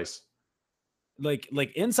little place. Like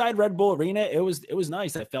inside Red Bull Arena, it was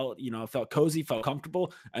nice. I felt, felt cozy, felt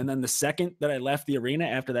comfortable. And then the second that I left the arena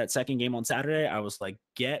after that second game on Saturday, I was like,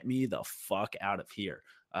 get me the fuck out of here.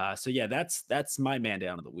 So yeah, that's my man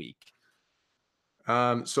down of the week.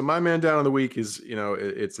 So my man down of the week is,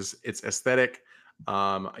 it's aesthetic.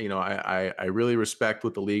 I really respect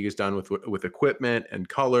what the league has done with equipment and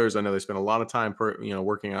colors. I know they spent a lot of time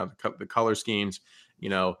working out the color schemes,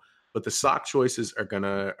 but the sock choices are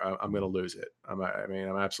I'm gonna lose it. I'm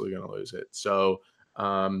absolutely gonna lose it. So,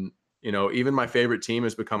 even my favorite team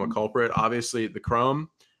has become a culprit. Obviously, the Chrome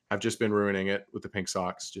have just been ruining it with the pink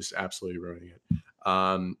socks, just absolutely ruining it.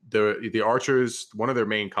 The Archers, one of their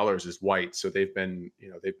main colors is white, so they've been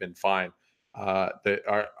fine.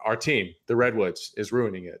 Our team, the Redwoods, is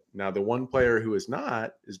ruining it. Now, the one player who is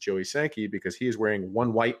not is Joey Sankey because he is wearing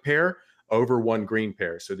one white pair over one green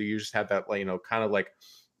pair. So you just have that, kind of like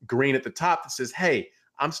green at the top that says, hey,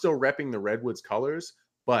 I'm still repping the Redwoods colors,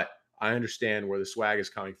 but I understand where the swag is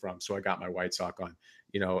coming from. So I got my white sock on.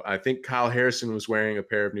 I think Kyle Harrison was wearing a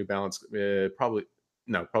pair of New Balance, probably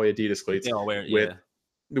Adidas cleats with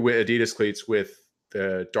Adidas cleats with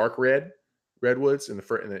the dark red Redwoods in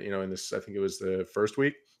this, I think it was the first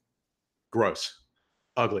week. Gross,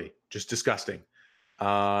 ugly, just disgusting.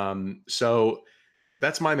 So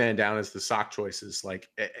that's my man down is the sock choices. Like,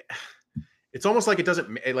 it's almost like it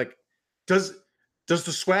doesn't does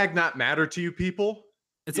the swag not matter to you people?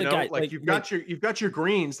 It's you've got your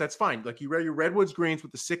greens, that's fine. Like you wear your Redwoods greens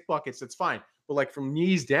with the sick buckets, that's fine. But like from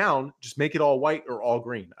knees down, just make it all white or all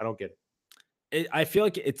green. I don't get it. I feel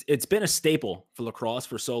like it's been a staple for lacrosse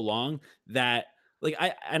for so long that like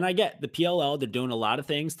I get the PLL, they're doing a lot of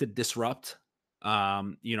things to disrupt,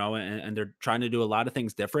 and they're trying to do a lot of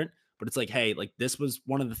things different. But it's like, hey, like this was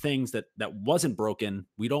one of the things that wasn't broken.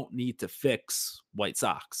 We don't need to fix White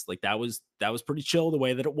Sox. Like that was pretty chill the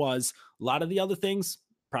way that it was. A lot of the other things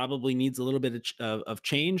probably needs a little bit of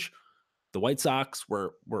change. The White Sox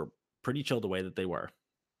were pretty chill the way that they were.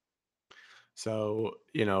 So,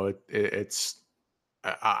 it's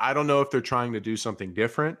I don't know if they're trying to do something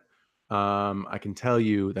different. I can tell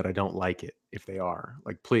you that I don't like it if they are.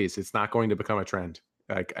 Like, please, it's not going to become a trend.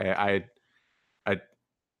 Like, I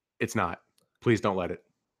it's not. Please don't let it.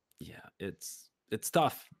 Yeah, it's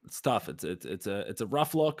tough. It's tough. It's a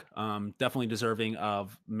rough look. Definitely deserving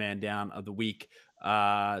of man down of the week.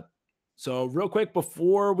 So real quick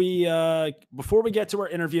before we get to our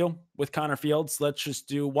interview with Connor Fields, let's just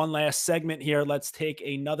do one last segment here. Let's take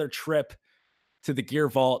another trip to the Gear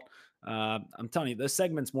Vault. I'm telling you, this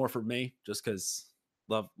segment's more for me, just because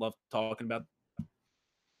love talking about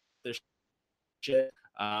this shit.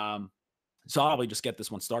 So I'll probably just get this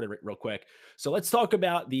one started real quick. So let's talk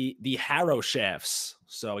about the Harrow shafts.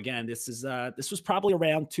 So again, this was probably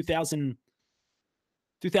around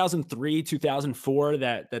 2003, 2004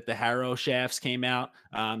 that the Harrow shafts came out.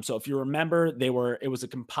 So if you remember, it was a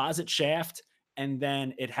composite shaft, and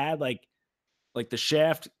then it had like the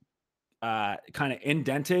shaft kind of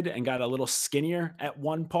indented and got a little skinnier at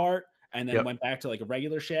one part, and then Yep. went back to like a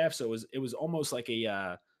regular shaft. So it was almost like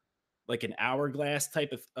an hourglass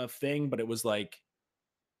type of thing, but it was like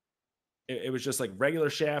it was just like regular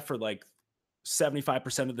shaft for like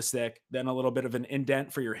 75% of the stick, then a little bit of an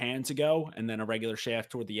indent for your hand to go, and then a regular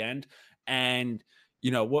shaft toward the end. And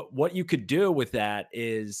what you could do with that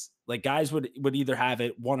is like guys would either have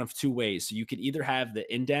it one of two ways. So you could either have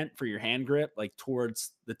the indent for your hand grip like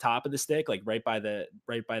towards the top of the stick, like right by the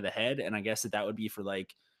head, and I guess that would be for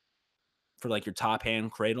like your top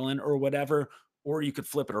hand cradling or whatever. Or you could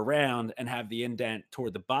flip it around and have the indent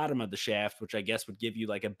toward the bottom of the shaft, which I guess would give you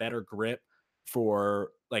like a better grip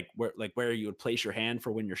for like where you would place your hand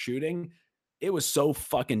for when you're shooting. It was so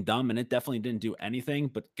fucking dumb, and it definitely didn't do anything,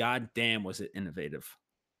 but god damn was it innovative.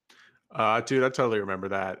 Dude, I totally remember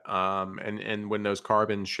that. And when those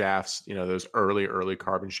carbon shafts, those early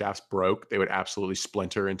carbon shafts broke, they would absolutely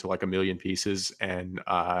splinter into like a million pieces, and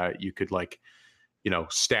you could like,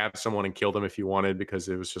 stab someone and kill them if you wanted because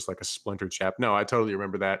it was just like a splintered shaft. No, I totally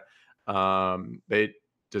remember that. They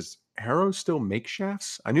Does Harrow still make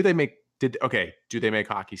shafts? I knew they make did okay. Do they make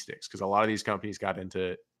hockey sticks? Because a lot of these companies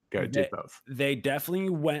did They both. they definitely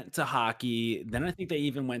went to hockey. Then I think they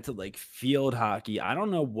even went to like field hockey. I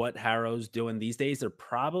don't know what Harrow's doing these days. They're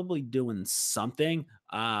probably doing something.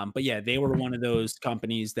 But yeah, they were one of those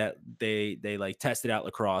companies that they like tested out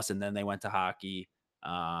lacrosse and then they went to hockey.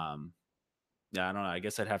 Um, yeah, I don't know. I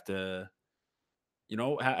guess I'd have to,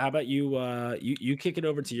 how about you kick it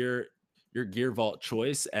over to your Gear Vault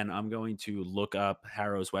choice, and I'm going to look up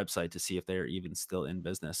Harrow's website to see if they're even still in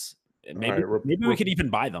business. All right. Maybe we could even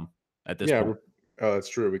buy them at this Yeah, point. that's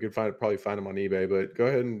true. We could probably find them on eBay, but go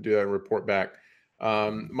ahead and do that and report back.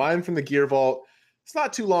 Mine from the Gear Vault. It's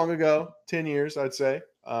not too long ago, 10 years, I'd say,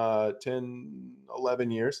 10,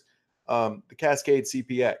 11 years. The Cascade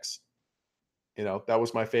CPX, that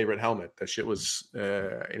was my favorite helmet. That shit was,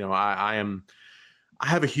 I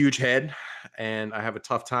have a huge head and I have a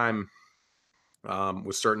tough time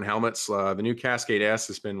with certain helmets. The new Cascade S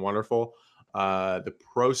has been wonderful. The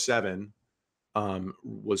Pro 7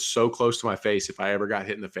 was so close to my face. If I ever got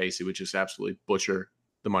hit in the face, it would just absolutely butcher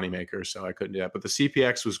the moneymaker. So I couldn't do that. But the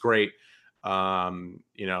CPX was great. Um,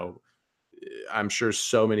 you know, I'm sure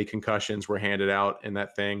so many concussions were handed out in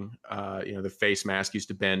that thing. The face mask used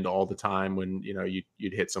to bend all the time when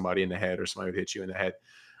you'd hit somebody in the head or somebody would hit you in the head.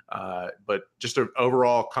 But just an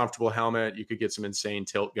overall comfortable helmet. You could get some insane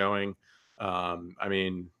tilt going. I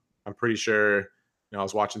mean, I'm pretty sure. I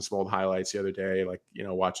was watching some old highlights the other day, like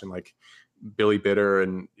watching like Billy Bitter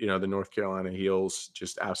and the North Carolina Heels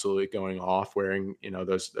just absolutely going off wearing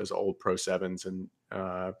those old Pro 7s and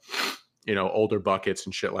older buckets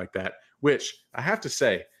and shit like that. Which I have to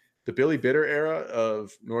say, the Billy Bitter era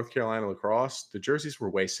of North Carolina lacrosse, the jerseys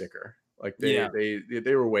were way sicker. Like they Yeah,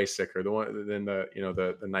 they were way sicker than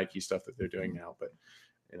the Nike stuff that they're doing now. But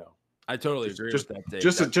you know, I totally just agree with just that take.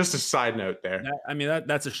 just a, just a side note there. I mean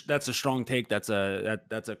that's a strong take. That's a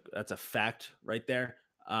fact right there.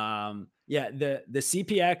 Yeah, the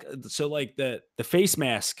CPX. So like the face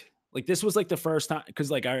mask, like this was like the first time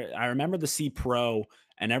because like I remember the C Pro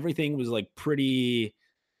and everything was like pretty.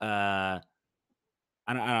 I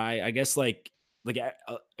guess it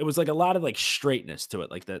was like a lot of like straightness to it.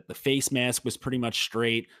 Like the face mask was pretty much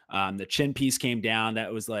straight. The chin piece came down.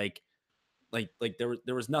 That was like like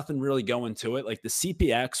there was nothing really going to it. Like the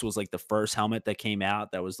CPX was like the first helmet that came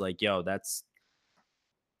out that was like, yo, that's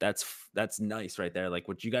nice right there. Like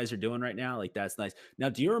what you guys are doing right now, like that's nice. Now,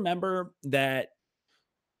 do you remember that?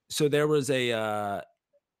 So there was a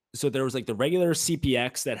so there was like the regular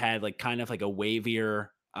CPX that had like kind of like a wavier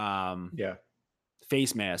Yeah.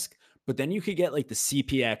 face mask, but then you could get like the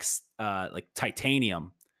CPX like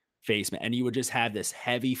titanium face mask, and you would just have this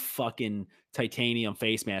heavy fucking titanium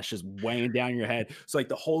face mask just weighing down your head. So like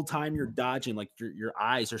the whole time you're dodging, like your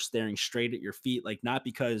eyes are staring straight at your feet, like not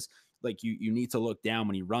because like you need to look down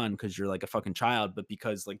when you run because you're like a fucking child, but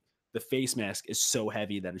because like the face mask is so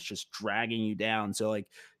heavy that it's just dragging you down. So like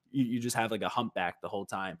you just have like a humpback the whole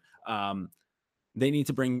time. They need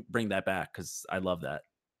to bring that back because I love that.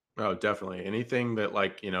 Oh, definitely. Anything that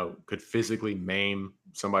like, could physically maim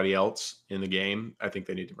somebody else in the game, I think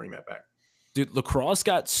they need to bring that back. Dude, lacrosse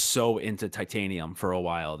got so into titanium for a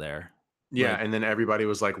while there. Yeah, Like and then everybody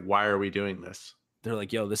was like, "Why are we doing this?" they're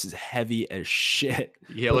like, "Yo, this is heavy as shit."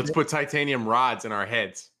 Yeah, But let's put titanium rods in our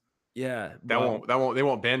heads. yeah, That well, won't that won't they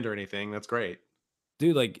won't bend or anything. That's great.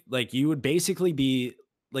 dude, like you would basically be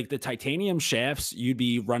like the titanium shafts. You'd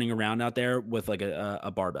be running around out there with like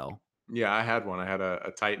a barbell. Yeah, I had one. I had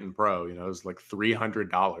a Titan Pro. It was like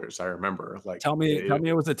 $300. I remember. Like, Tell me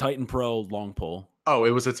it was a Titan Pro long pull. oh, it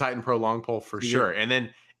was a Titan Pro long pole for So you're sure. And then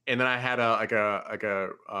I had a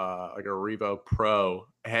Revo Pro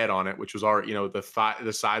head on it, which was already,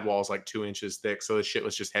 the sidewall is like 2 inches thick, so the shit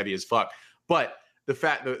was just heavy as fuck. But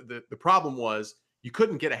the problem was you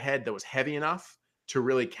couldn't get a head that was heavy enough to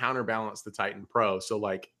really counterbalance the Titan Pro. So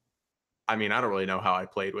like, I mean, I don't really know how I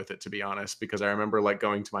played with it, to be honest, because I remember like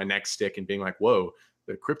going to my next stick and being like, whoa,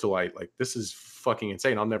 the Cryptolite, like this is fucking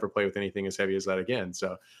insane. I'll never play with anything as heavy as that again.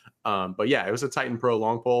 So, but yeah, it was a Titan Pro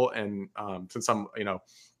long pole. And since I don't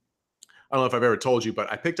know if I've ever told you, but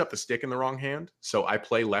I picked up the stick in the wrong hand. So I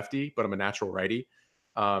play lefty, but I'm a natural righty.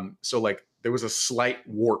 So like there was a slight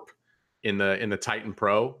warp in the Titan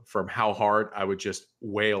Pro from how hard I would just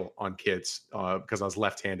wail on kids because I was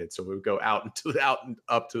left-handed. So we would go out and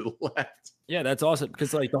up to the left. Yeah, that's awesome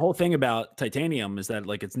because like the whole thing about titanium is that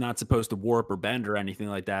like it's not supposed to warp or bend or anything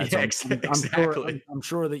like that. So Yeah, exactly. I'm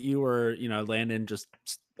sure that you were landing just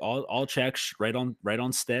all checks right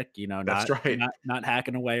on stick. That's right. Not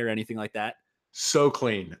hacking away or anything like that. So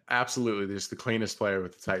clean. Absolutely. Just the cleanest player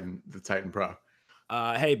with the Titan Pro.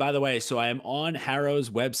 Hey, by the way, so I am on Harrow's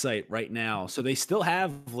website right now. So they still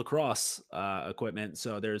have lacrosse equipment.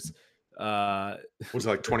 So there's Was it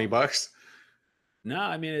like $20? no,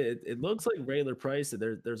 I mean it looks like regular price.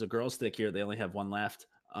 There's a girl stick here. They only have one left.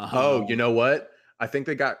 Oh, you know what? I think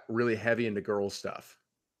they got really heavy into girls stuff.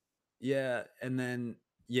 Yeah, and then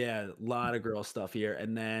yeah, a lot of girl stuff here.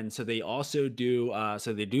 And then so they also do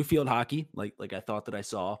so they do field hockey, like I thought that I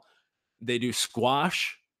saw. They do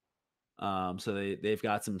squash. So they've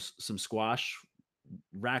got some squash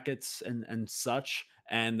rackets and such.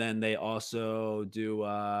 And then they also do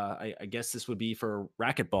I guess this would be for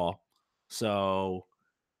racquetball. So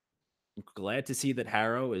glad to see that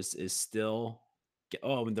Harrow is still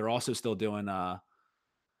oh, and they're also still doing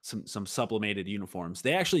some sublimated uniforms.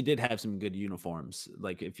 They actually did have some good uniforms.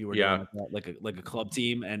 Like if you were doing Yeah. like a club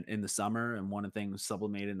team and in the summer and one of the things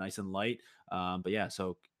sublimated nice and light. But yeah,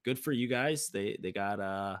 so good for you guys. They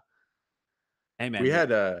got hey man, We had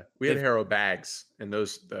they've Haro bags, and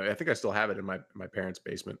those I think I still have it in my parents'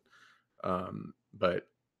 basement. But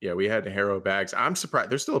yeah, we had Haro bags. I'm surprised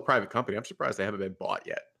they're still a private company. I'm surprised they haven't been bought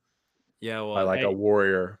yet yeah, by well, like a hey,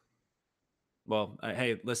 Warrior.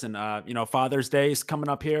 hey, listen, Father's Day is coming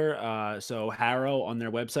up here. So Harrow on their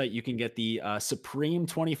website, you can get the Supreme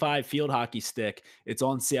 25 field hockey stick. It's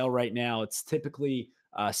on sale right now. It's typically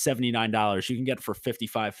 $79. You can get it for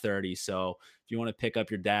 55.30. So if you want to pick up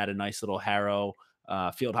your dad a nice little Harrow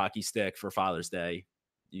field hockey stick for Father's Day,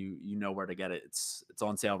 you know where to get it. It's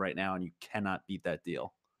on sale right now, and you cannot beat that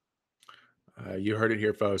deal. You heard it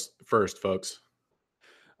here first, folks.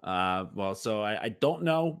 Well, so I don't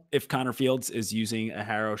know if Connor Fields is using a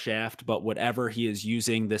Harrow shaft, but whatever he is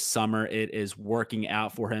using this summer, it is working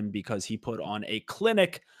out for him because he put on a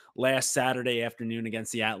clinic last Saturday afternoon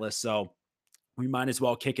against the Atlas. So we might as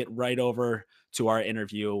well kick it right over to our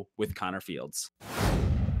interview with Connor Fields.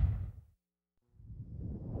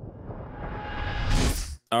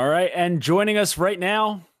 All right. And joining us right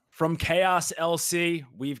now from Chaos LC,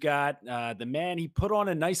 we've got the man. He put on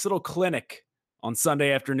a nice little clinic on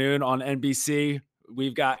Sunday afternoon on NBC.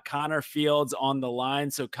 We've got Connor Fields on the line.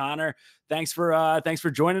 So Connor, thanks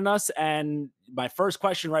for joining us. And my first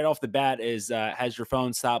question right off the bat is, has your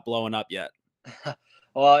phone stopped blowing up yet?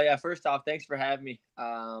 Well, yeah, first off, thanks for having me.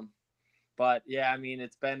 But yeah, I mean,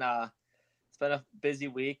 it's been been a busy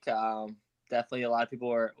week. Definitely a lot of people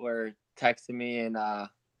were texting me and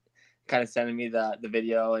kind of sending me the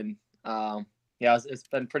video, and yeah, it's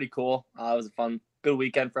been pretty cool. It was a good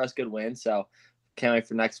weekend for us, good win. So can't wait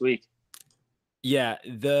for next week. Yeah,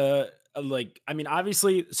 I mean,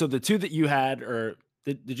 obviously, so the two that you had, or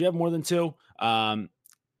did you have more than two?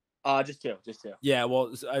 Just two, just two. Yeah,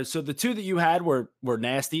 well, so the two that you had were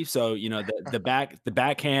nasty. So the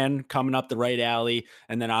backhand coming up the right alley,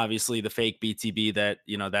 and then obviously the fake BTB that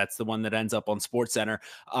that's the one that ends up on Sports Center.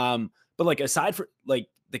 But like aside from like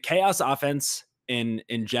the chaos offense in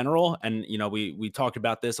general, and we talked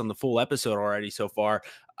about this on the full episode already so far.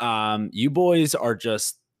 You boys are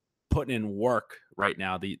just putting in work right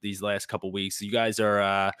now. These last couple weeks, you guys are.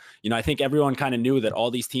 I think everyone kind of knew that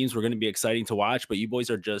all these teams were going to be exciting to watch, but you boys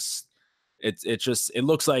are just it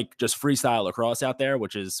looks like just freestyle lacrosse out there,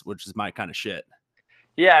 which is my kind of shit.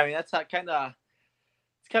 Yeah, I mean that's kind of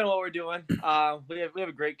what we're doing. We have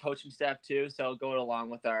a great coaching staff too, so going along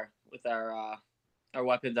with our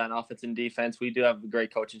weapons on offense and defense, we do have a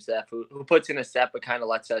great coaching staff who puts in a step but kind of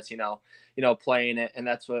lets us play in it, and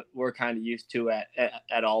that's what we're kind of used to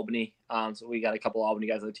at Albany. So we got a couple Albany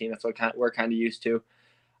guys on the team. That's what we're kind of used to.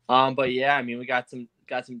 But yeah, I mean we got some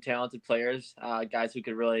talented players, guys who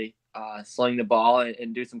could really sling the ball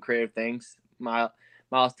and do some creative things.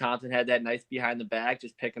 Miles Thompson had that nice behind the back,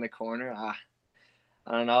 just picking a corner.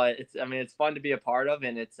 I don't know. It's fun to be a part of,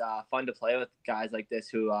 and it's fun to play with guys like this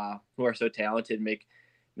who are so talented, make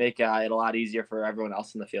it a lot easier for everyone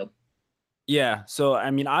else in the field. Yeah. So, I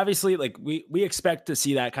mean, obviously, like we expect to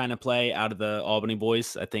see that kind of play out of the Albany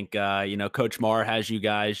boys. I think, Coach Marr has you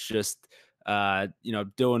guys just,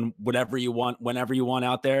 doing whatever you want, whenever you want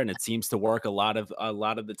out there. And it seems to work a lot of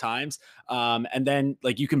the times. And then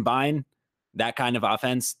like you combine that kind of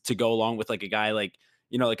offense to go along with like a guy like,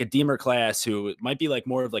 like a Deemer class who might be like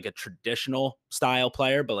more of like a traditional style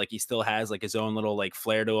player, but like he still has like his own little like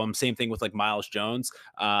flair to him. Same thing with like Miles Jones.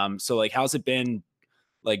 So like, how's it been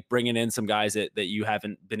like bringing in some guys that you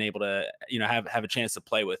haven't been able to, have a chance to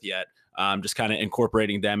play with yet? Just kind of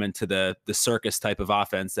incorporating them into the circus type of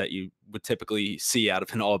offense that you would typically see out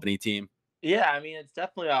of an Albany team. Yeah, I mean it's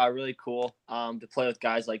definitely really cool to play with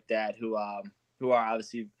guys like that who are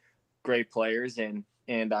obviously great players, and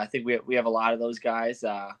I think we have a lot of those guys.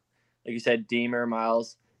 Like you said, Deemer,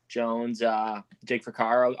 Miles Jones, Jake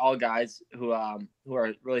Ficarro, all guys who are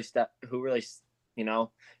really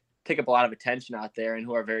take up a lot of attention out there and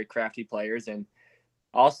who are very crafty players. And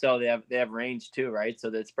also they have range too, right? So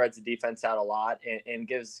that spreads the defense out a lot and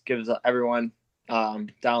gives everyone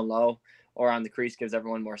down low or on the crease, gives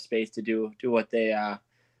everyone more space to do what they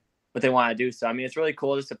want to do. So I mean, it's really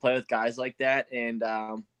cool just to play with guys like that, and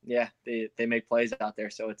yeah, they make plays out there,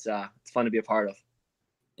 so it's fun to be a part of.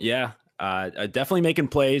 Yeah, definitely making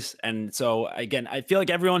plays. And so again, I feel like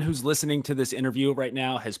everyone who's listening to this interview right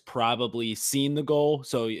now has probably seen the goal.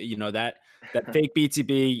 So that fake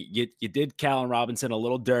BTB, you did Callan Robinson a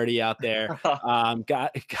little dirty out there.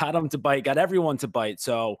 Got him to bite, got everyone to bite.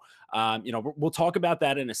 So we'll talk about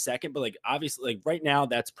that in a second. But like obviously, like right now,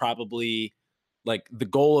 that's probably like the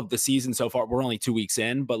goal of the season so far. We're only 2 weeks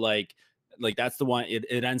in, but like that's the one.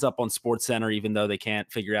 It ends up on Sports Center, even though they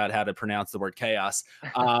can't figure out how to pronounce the word chaos.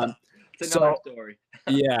 It's another story.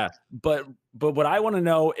 Yeah, but what I want to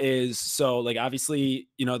know is, so like obviously,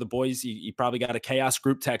 the boys, you probably got a chaos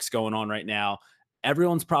group text going on right now.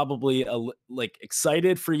 Everyone's probably like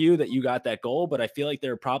excited for you that you got that goal, but I feel like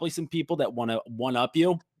there are probably some people that want to one up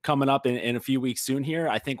you coming up in a few weeks soon here.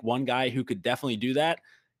 I think one guy who could definitely do that,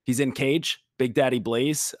 he's in Cage, Big Daddy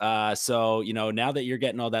Blaze. So now that you're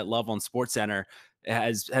getting all that love on Sports Center,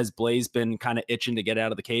 has Blaze been kind of itching to get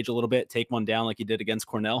out of the cage a little bit, take one down like he did against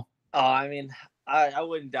Cornell? Oh, I mean, I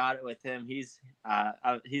wouldn't doubt it with him. He's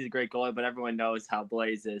a great goalie, but everyone knows how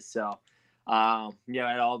Blaze is. So,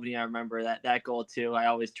 at Albany, I remember that goal too. I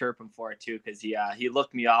always chirp him for it too, because he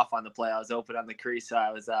looked me off on the play. I was open on the crease, so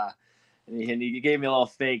I was and he gave me a little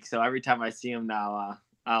fake. So every time I see him now,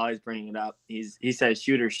 I always bring it up. He says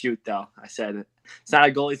shoot or shoot though. I said it's not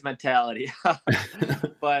a goalie's mentality,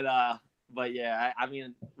 but yeah, I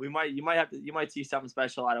mean, you might see something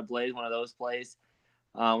special out of Blaze, one of those plays.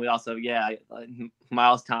 We also,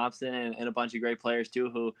 Miles Thompson and a bunch of great players too,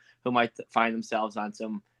 who might find themselves on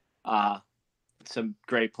some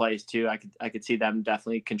great plays too. I could see them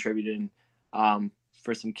definitely contributing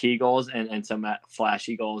for some key goals and some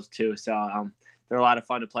flashy goals too. So they're a lot of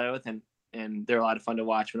fun to play with, and they're a lot of fun to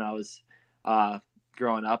watch when I was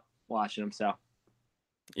growing up watching them. So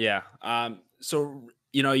yeah. So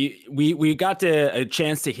we got a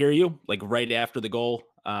chance to hear you like right after the goal.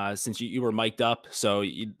 since you were mic'd up. So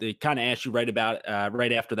they kind of asked you right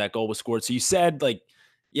after that goal was scored. So you said like,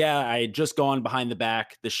 yeah, I had just gone behind the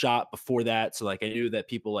back, the shot before that. So like I knew that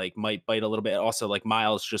people like might bite a little bit. Also, like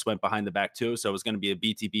Miles just went behind the back too. So it was going to be a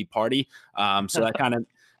BTB party. So that kind of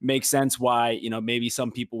makes sense why, maybe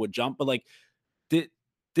some people would jump. But like, did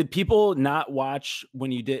did people not watch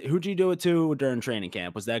when you did? Who'd you do it to during training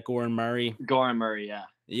camp? Was that Goran Murray? Goran Murray, yeah.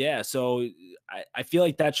 Yeah. So I feel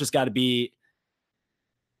like that's just got to be.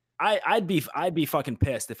 I'd be fucking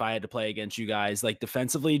pissed if I had to play against you guys like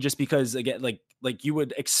defensively, just because again, like you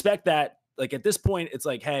would expect that. Like at this point, it's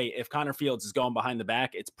like, hey, if Connor Fields is going behind the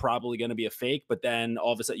back, it's probably going to be a fake. But then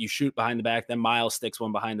all of a sudden, you shoot behind the back, then Miles sticks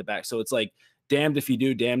one behind the back. So it's like, damned if you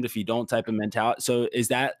do, damned if you don't type of mentality. So is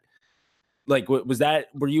that like, was that?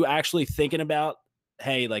 Were you actually thinking about?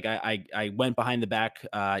 Hey, like I went behind the back,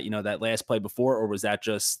 that last play before, or was that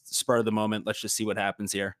just spur of the moment? Let's just see what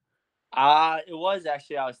happens here. It was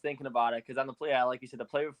actually, I was thinking about it because on the play, like you said, the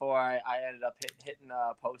play before, I ended up hitting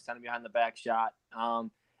a post on a behind the back shot.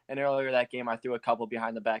 And earlier that game, I threw a couple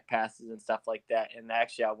behind the back passes and stuff like that. And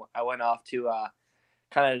actually, I went off to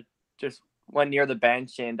kind of just went near the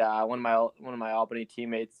bench, and one of my Albany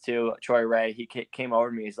teammates too, Troy Ray, he came over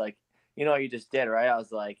to me. He's like, you know what you just did, right? I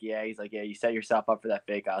was like, yeah. He's like, yeah, you set yourself up for that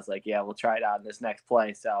fake. I was like, yeah, we'll try it out in this next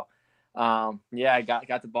play. So, yeah, I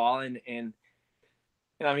got the ball and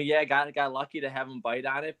I mean, yeah, got lucky to have him bite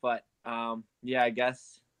on it, but yeah, I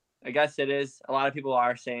guess it is. A lot of people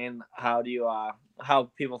are saying how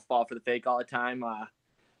people fall for the fake all the time, but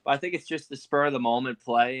I think it's just the spur of the moment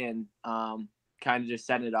play and kind of just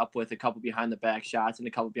setting it up with a couple behind the back shots and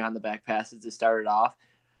a couple behind the back passes to start it off.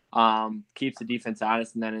 Keeps the defense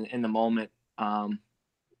honest, and then in the moment,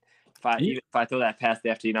 if I throw that pass, they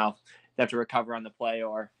have to recover on the play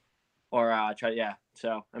or try. Yeah.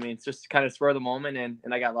 So, I mean, it's just kind of spur of the moment,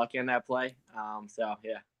 and I got lucky on that play. So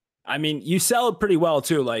yeah. I mean, you sell it pretty well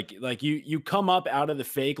too. Like you come up out of the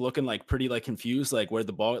fake looking like pretty like confused, like where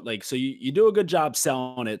the ball, like, so you do a good job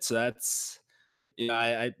selling it. So that's,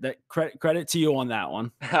 I that credit to you on that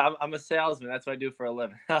one. I'm a salesman. That's what I do for a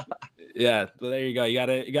living. Yeah, well, there you go.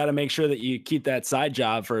 You gotta make sure that you keep that side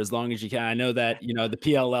job for as long as you can. I know that the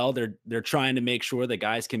PLL, they're trying to make sure that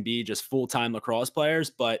guys can be just full-time lacrosse players,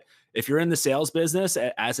 but if you're in the sales business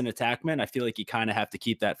as an attackman, I feel like you kind of have to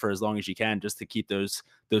keep that for as long as you can, just to keep those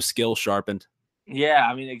skills sharpened. Yeah,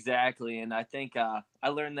 I mean, exactly. And I think I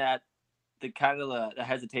learned that the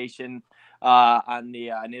hesitation on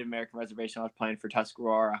the Native American reservation I was playing for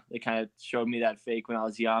Tuscarora. They kind of showed me that fake when I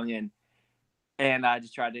was young, and I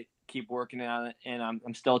just tried to keep working on it, and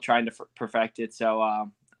I'm still trying to perfect it. So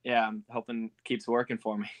yeah, I'm hoping it keeps working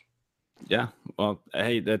for me. Yeah. Well,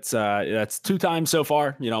 hey, that's 2 times so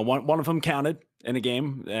far. One of them counted in a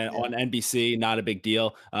game on NBC, not a big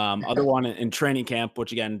deal. Other one in training camp,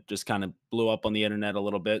 which again just kind of blew up on the internet a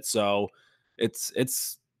little bit. So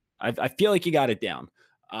I feel like you got it down.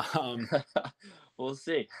 We'll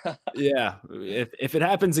see. Yeah. If it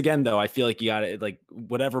happens again, though, I feel like you got it. Like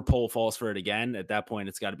whatever pole falls for it again, at that point,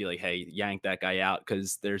 it's got to be like, hey, yank that guy out,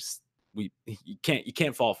 because you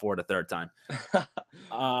can't fall for it a third time.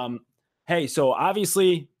 Hey, so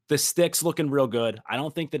obviously the stick's looking real good. I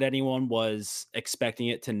don't think that anyone was expecting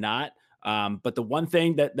it to not. But the one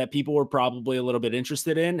thing that people were probably a little bit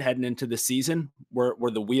interested in heading into the season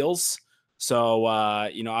were the wheels. So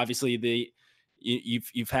obviously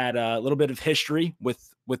you've had a little bit of history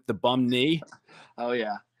with the bum knee. Oh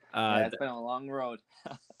yeah, it's been a long road.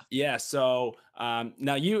 Yeah. So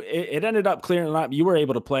now it ended up clearing up. You were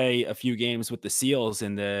able to play a few games with the Seals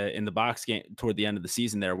in the box game toward the end of the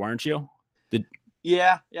season there, weren't you?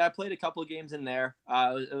 Yeah, I played a couple of games in there.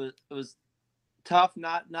 It was tough,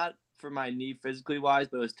 not for my knee physically wise,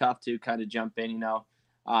 but it was tough to kind of jump in,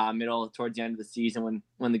 middle towards the end of the season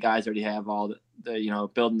when the guys already have all the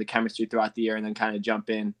building the chemistry throughout the year, and then kind of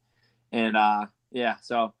jump in. And yeah,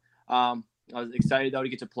 so I was excited though to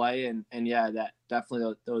get to play, and yeah, that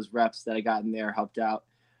definitely those reps that I got in there helped out,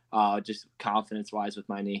 just confidence wise with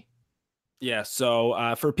my knee. Yeah.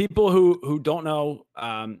 So for people who don't know,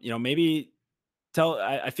 maybe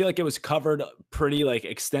I feel like it was covered pretty like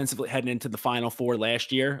extensively heading into the Final Four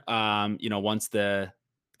last year. Once the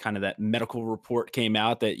kind of that medical report came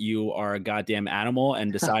out that you are a goddamn animal,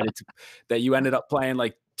 and decided that you ended up playing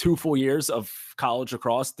like 2 full years of college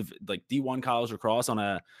lacrosse, like D1 college lacrosse on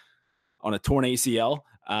a torn ACL.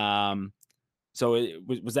 So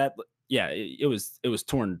it was that, yeah, it was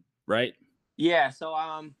torn, right? Yeah. So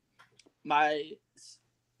my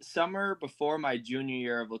summer before my junior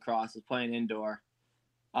year of lacrosse was playing indoor.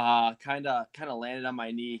 Kind of landed on my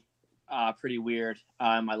knee, pretty weird,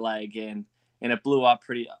 in my leg, and it blew up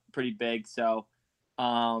pretty big. So,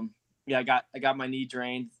 Yeah, I got my knee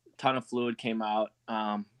drained. Ton of fluid came out.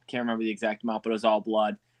 Can't remember the exact amount, but it was all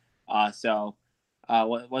blood. So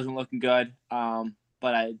wasn't looking good.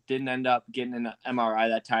 But I didn't end up getting an MRI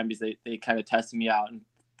that time because they kind of tested me out and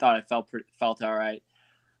thought I felt all right.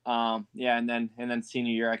 Yeah, and then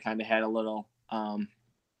senior year I kind of had a little.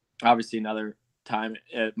 Obviously another time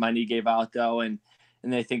my knee gave out though, and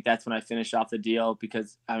they think that's when I finished off the deal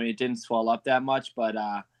because I mean it didn't swell up that much, but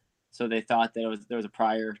so they thought that there was a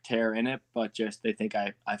prior tear in it, but just they think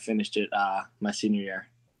I finished it my senior year.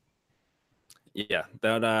 Yeah,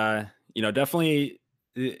 that definitely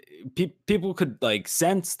people could like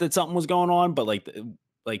sense that something was going on, but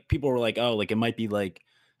like people were like, oh, like it might be like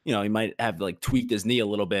he might have like tweaked his knee a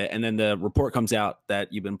little bit, and then the report comes out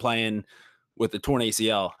that you've been playing with the torn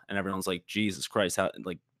ACL, and everyone's like, Jesus Christ, how's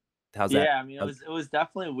that? Yeah, I mean it was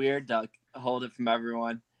definitely weird to hold it from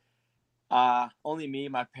everyone. Only me,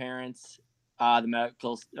 my parents,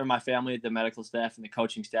 my family, the medical staff, and the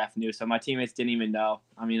coaching staff knew. So my teammates didn't even know.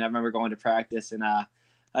 I mean, I remember going to practice and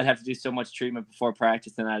I'd have to do so much treatment before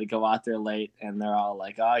practice, and I'd go out there late, and they're all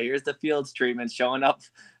like, "Oh, here's the Fields treatment, showing up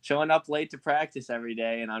late to practice every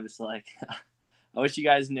day," and I'm just like, "I wish you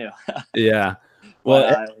guys knew." Yeah, well,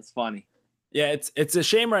 But it was funny. yeah, it's a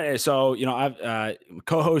shame right now. So, I've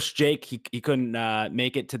co-host Jake, he couldn't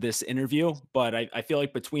make it to this interview, but I feel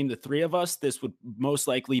like between the three of us, this would most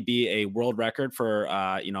likely be a world record for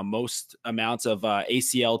most amounts of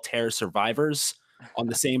ACL tear survivors on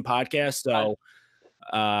the same podcast. So,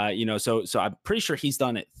 so I'm pretty sure he's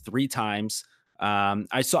done it 3 times.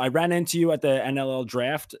 I ran into you at the NLL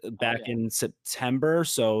draft back in September.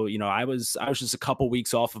 So, I was just a couple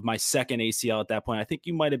weeks off of my second ACL at that point. I think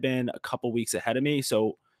you might've been a couple weeks ahead of me.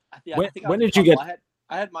 So when did you get?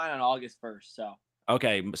 I had mine on August 1st. So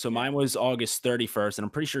okay. So mine was August 31st, and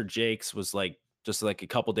I'm pretty sure Jake's was just like a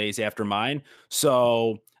couple days after mine.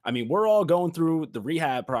 So, I mean, we're all going through the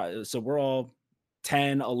rehab so we're all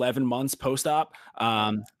 10, 11 months post-op.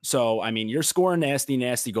 So, I mean, you're scoring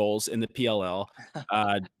nasty goals in the PLL.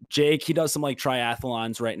 Jake, he does some like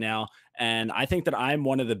triathlons right now. And I think that I'm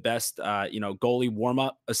one of the best, goalie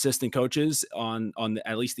warm-up assistant coaches on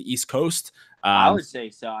at least the East Coast. I would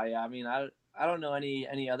say so. I mean, I don't know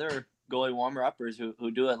any other goalie warmer-uppers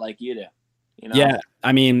who do it like you do. Yeah.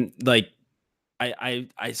 I mean, like,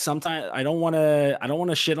 I sometimes I don't want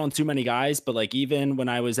to shit on too many guys, but like even when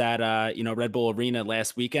I was at Red Bull Arena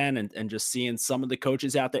last weekend and just seeing some of the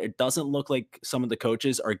coaches out there, it doesn't look like some of the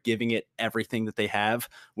coaches are giving it everything that they have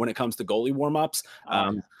when it comes to goalie warmups.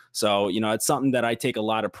 So it's something that I take a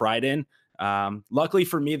lot of pride in. Luckily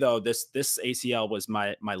for me though, this ACL was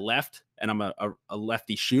my left, and I'm a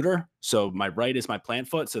lefty shooter, so my right is my plant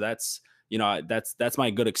foot. So that's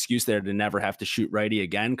my good excuse there to never have to shoot righty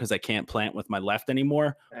again because I can't plant with my left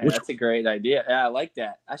anymore. Hey, that's a great idea. Yeah, I like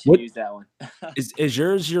that. I should use that one. Is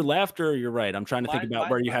yours your left or your right? I'm trying to think about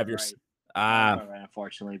where you have your right. Right,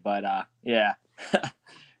 unfortunately, but yeah.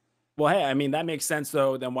 Well, hey, I mean that makes sense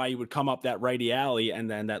though. Then why you would come up that righty alley and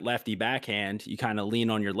then that lefty backhand, you kind of lean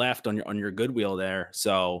on your left on your good wheel there.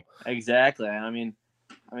 So exactly. I mean,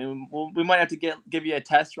 we might have to give you a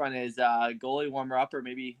test run as goalie warmer up, or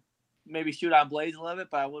maybe shoot on Blaze a little bit,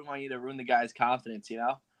 but I wouldn't want you to ruin the guy's confidence,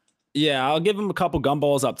 Yeah, I'll give him a couple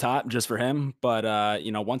gumballs up top just for him. But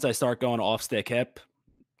once I start going off stick hip,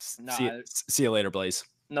 see you later, Blaze.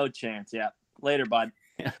 No chance. Yeah. Later, bud.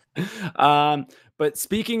 But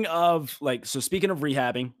speaking of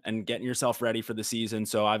rehabbing and getting yourself ready for the season,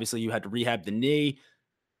 so obviously you had to rehab the knee.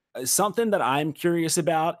 Something that I'm curious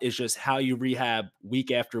about is just how you rehab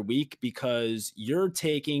week after week, because you're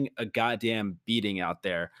taking a goddamn beating out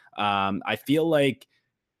there. I feel like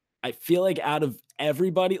out of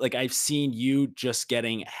everybody, like I've seen you just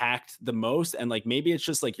getting hacked the most. And like, maybe it's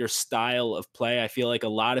just like your style of play. I feel like a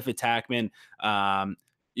lot of attackmen,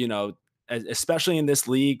 especially in this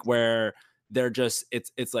league where they're just,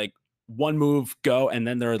 it's like one move, go, and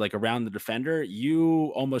then they're like around the defender.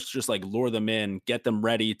 You almost just like lure them in, get them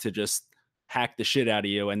ready to just hack the shit out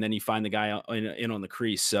of you. And then you find the guy in on the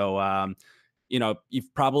crease. So,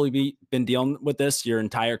 you've probably been dealing with this your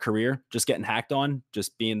entire career, just getting hacked on,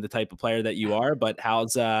 just being the type of player that you are. But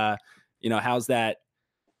how's that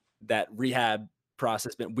rehab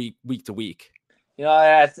process been week to week?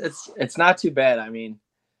 It's not too bad. I mean,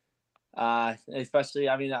 especially,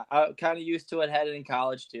 I kind of used to it headed in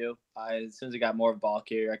college too. As soon as I got more of a ball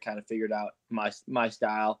carrier, I kind of figured out my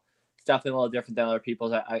style. It's definitely a little different than other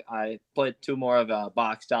people's. I played more of a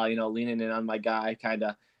box style, leaning in on my guy, kind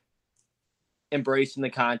of embracing the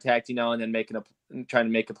contact, and then trying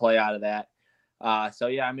to make a play out of that. So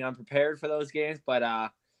yeah, I'm prepared for those games, but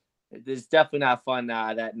it's definitely not fun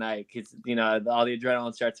that night because all the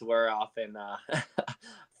adrenaline starts to wear off, and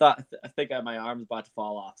I think my arm's about to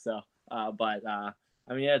fall off. So, but I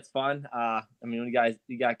mean, yeah, it's fun. I mean, when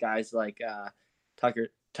you got guys like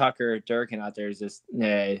Tucker Durkin out there, is just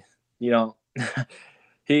you don't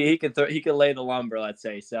he can lay the lumber, let's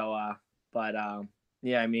say. So, but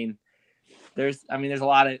yeah, I mean, there's a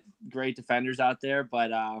lot of great defenders out there,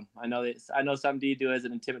 but I know some do as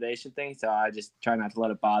an intimidation thing, so I just try not to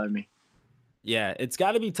let it bother me. Yeah, it's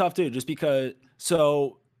got to be tough too, just because.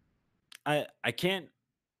 So I can't.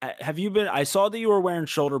 Have you been? I saw that you were wearing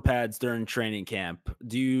shoulder pads during training camp.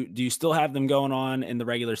 Do you still have them going on in the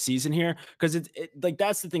regular season here? Because like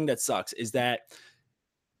that's the thing that sucks is that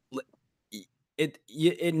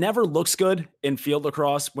it never looks good in field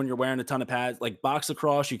lacrosse when you're wearing a ton of pads. Like box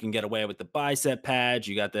lacrosse, you can get away with the bicep pads,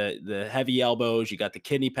 you got the heavy elbows, you got the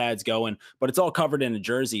kidney pads going, but it's all covered in a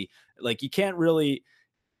jersey. Like you can't really.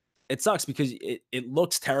 It sucks because it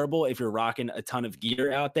looks terrible if you're rocking a ton of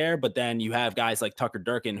gear out there, but then you have guys like Tucker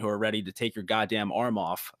Durkin who are ready to take your goddamn arm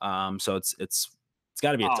off. So it's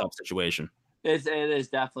got to be a tough situation. It is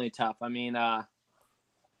definitely tough. I mean,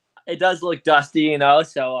 it does look dusty,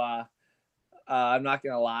 so I'm not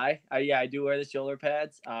gonna lie. I do wear the shoulder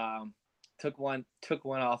pads. Took one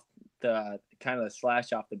off the kind of the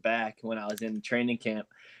slash off the back when I was in training camp.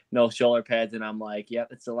 No shoulder pads, and I'm like, yep,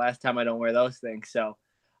 it's the last time I don't wear those things. So,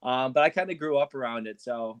 but I kind of grew up around it.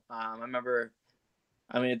 So I remember.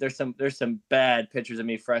 I mean, there's some bad pictures of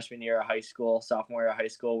me freshman year of high school, sophomore year of high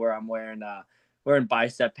school, where I'm wearing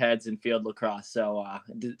bicep pads in field lacrosse. So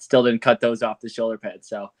still didn't cut those off the shoulder pads.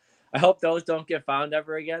 So I hope those don't get found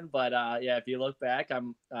ever again. But yeah, if you look back,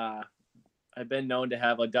 I've been known to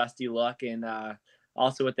have a dusty look, and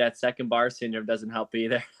also with that second bar syndrome doesn't help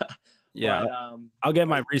either. Yeah, but, I'll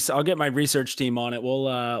get my research team on it.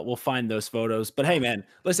 We'll find those photos. But hey, man,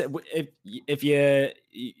 listen, if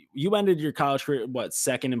you ended your college career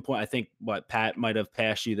second in point, I think Pat might have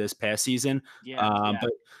passed you this past season. Yeah.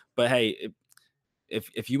 But hey,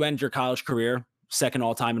 if you end your college career second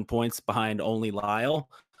all time in points behind only Lyle,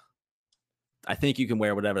 I think you can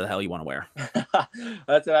wear whatever the hell you want to wear.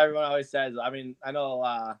 That's what everyone always says. I mean, I know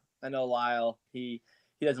Lyle. He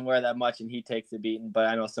doesn't wear that much and he takes the beating, but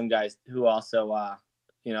I know some guys who also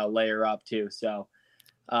layer up too. So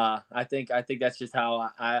I think that's just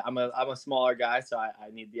how I'm a smaller guy, so I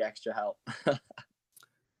need the extra help.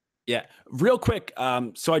 Yeah, real quick.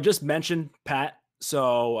 So I just mentioned Pat.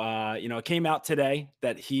 So it came out today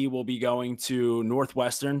that he will be going to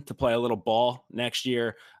Northwestern to play a little ball next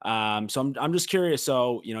year. So I'm just curious.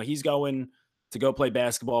 So he's going to go play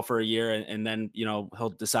basketball for a year, and then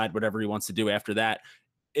he'll decide whatever he wants to do after that.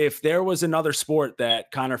 If there was another sport that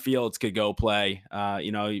Connor Fields could go play,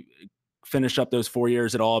 finish up those 4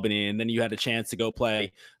 years at Albany, and then you had a chance to go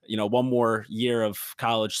play, one more year of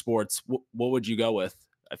college sports, what would you go with?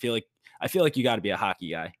 I feel like you got to be a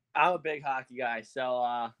hockey guy. I'm a big hockey guy, so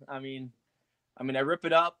I mean, I rip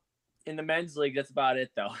it up in the men's league. That's about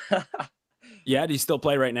it, though. Yeah, do you still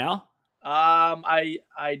play right now? I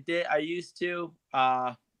used to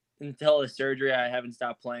until the surgery. I haven't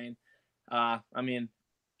stopped playing. I mean,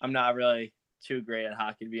 I'm not really too great at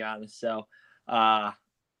hockey, to be honest. So,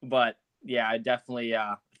 but yeah, I definitely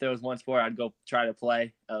if there was one sport I'd go try to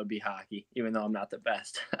play, it would be hockey, even though I'm not the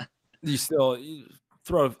best. You still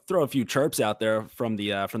throw a few chirps out there from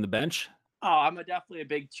the bench? Oh, I'm definitely a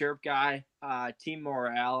big chirp guy. Team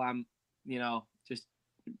morale. I'm, just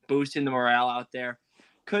boosting the morale out there.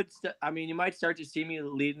 You might start to see me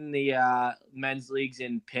leading the men's leagues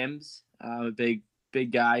in PIMS. I'm a big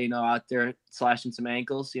guy, out there slashing some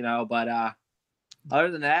ankles, but other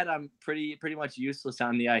than that, I'm pretty much useless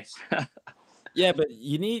on the ice. Yeah, but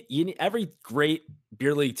you need every great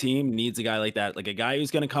beer league team needs a guy like that, like a guy who's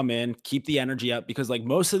going to come in, keep the energy up, because like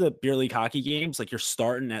most of the beer league hockey games, like you're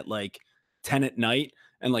starting at like 10 at night,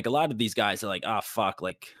 and like a lot of these guys are like, oh fuck,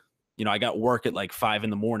 like I got work at like 5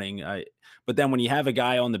 a.m. But then when you have a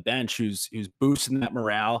guy on the bench who's boosting that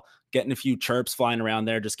morale, getting a few chirps flying around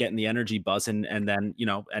there, just getting the energy buzzing, and then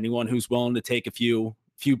anyone who's willing to take a few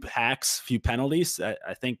hacks, few penalties,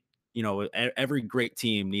 I think every great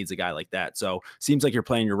team needs a guy like that. So seems like you're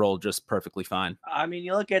playing your role just perfectly fine. I mean,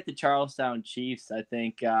 you look at the Charlestown Chiefs. I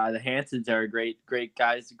think the Hansons are great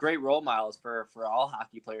guys, great role models for all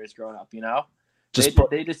hockey players growing up.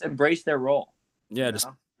 They just embrace their role. Yeah, just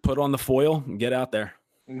put on the foil and get out there.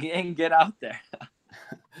 And get out there.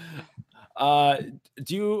 Are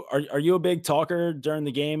you a big talker during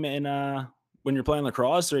the game and when you're playing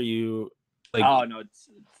lacrosse? Or are you like? Oh no,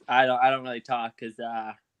 I don't really talk because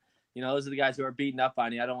those are the guys who are beating up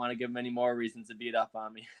on you. I don't want to give them any more reasons to beat up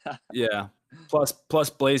on me. Yeah. Plus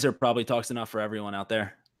Blazer probably talks enough for everyone out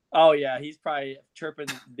there. Oh yeah, he's probably chirping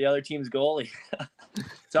the other team's goalie.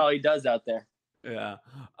 That's all he does out there. Yeah.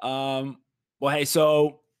 Well, hey,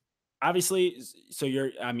 so obviously, so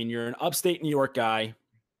you're an upstate New York guy,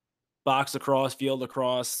 box lacrosse, field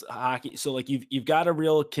lacrosse, hockey. So like you've got a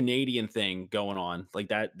real Canadian thing going on. Like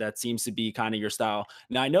that seems to be kind of your style.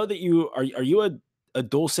 Now I know that are you a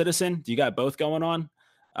dual citizen? Do you got both going on?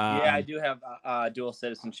 Yeah, I do have dual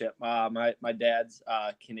citizenship. My dad's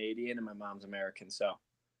Canadian and my mom's American. So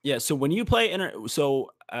Yeah. So when you play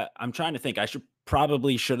I'm trying to think. I should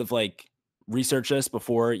have like researched this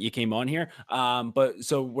before you came on here. But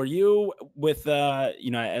so were you with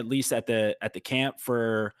at least at the camp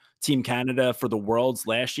for Team Canada for the Worlds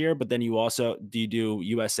last year? But then do you do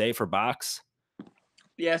USA for box?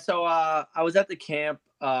 yeah, so I was at the camp.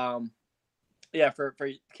 For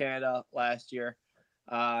Canada last year,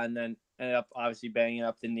 and then ended up obviously banging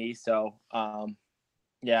up the knee. So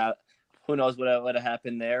yeah, who knows what would have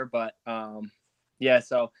happened there? But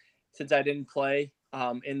so since I didn't play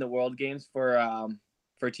in the World Games for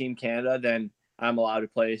Team Canada, then I'm allowed to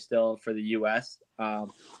play still for the U.S.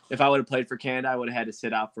 If I would have played for Canada, I would have had to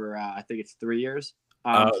sit out for I think it's 3 years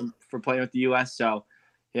for playing with the U.S. So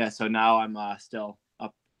yeah, so now I'm still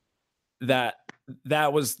up.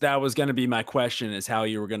 That was going to be my question, is how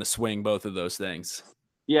you were going to swing both of those things.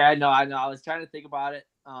 Yeah, I know. I was trying to think about it.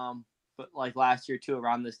 But like last year too,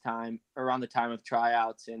 around the time of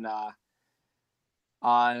tryouts, and I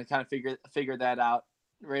kind of figured that out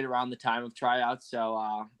right around the time of tryouts.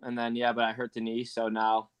 So and then but I hurt the knee, so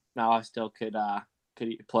now I still could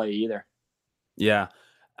play either. Yeah.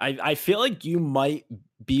 I feel like you might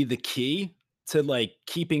be the key to like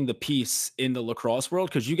keeping the peace in the lacrosse world,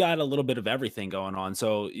 because you got a little bit of everything going on.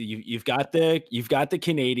 So you've got the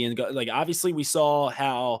Canadian, like obviously we saw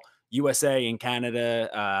how USA and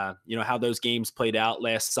Canada, how those games played out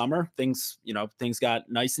last summer. Things got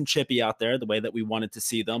nice and chippy out there the way that we wanted to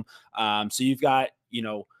see them. So you've got,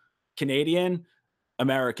 Canadian,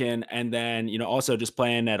 American, and then, also just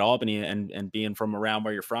playing at Albany and being from around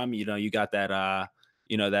where you're from, you got that,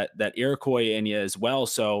 that Iroquois in you as well.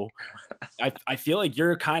 So I feel like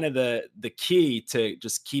you're kind of the key to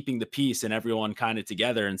just keeping the peace and everyone kind of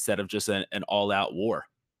together instead of just an all out war.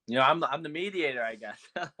 I'm the mediator, I guess.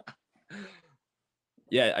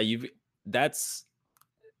 Yeah,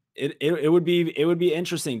 it would be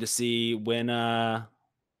interesting to see when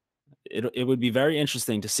it would be very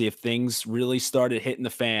interesting to see if things really started hitting the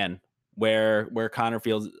fan where Connor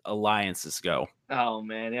Field's alliances go. Oh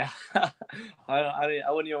man, yeah. I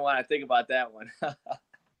wouldn't even want to think about that one.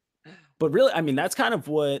 But really, I mean, that's kind of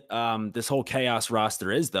what this whole chaos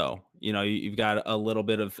roster is, though. You've got a little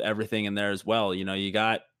bit of everything in there as well. You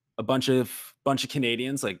got a bunch of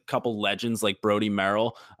Canadians, like a couple legends like Brody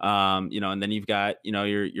Merrill, and then you've got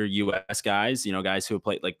your US guys, guys who have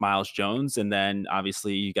played like Miles Jones, and then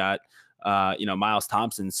obviously you got Miles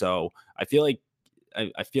Thompson. So I feel like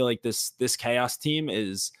this chaos team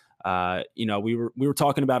is we were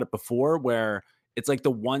talking about it before, where it's like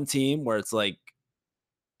the one team where it's like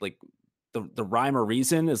the rhyme or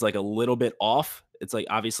reason is like a little bit off. It's like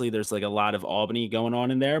obviously there's like a lot of Albany going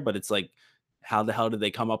on in there, but it's like, how the hell did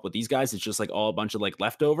they come up with these guys? It's just like all a bunch of like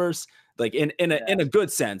leftovers, like in a good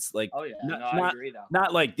sense. Like, oh yeah, I agree though.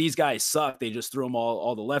 Not like these guys suck. They just threw them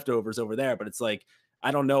all the leftovers over there. But it's like,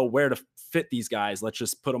 I don't know where to fit these guys. Let's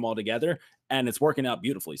just put them all together, and it's working out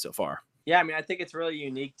beautifully so far. Yeah, I mean, I think it's really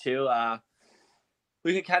unique too.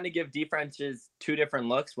 We could kind of give defenses two different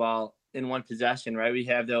looks while in one possession, right? We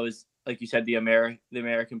have those, like you said, the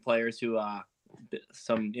American players who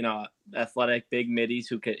some athletic big middies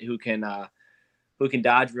who can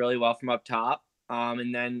dodge really well from up top,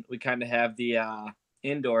 and then we kind of have the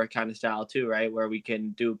indoor kind of style too, right, where we can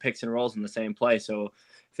do picks and rolls in the same play. So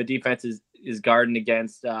if a defense is guarding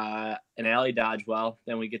against an alley dodge, well,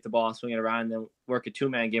 then we get the ball swinging around and then work a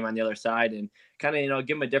two-man game on the other side and kind of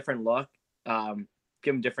give them a different look,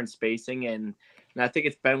 give them different spacing, and I think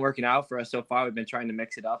it's been working out for us so far. We've been trying to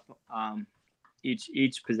mix it up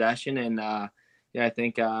each possession, and I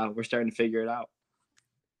think we're starting to figure it out.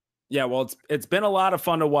 Yeah, well, it's been a lot of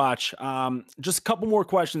fun to watch. Just a couple more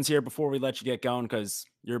questions here before we let you get going, because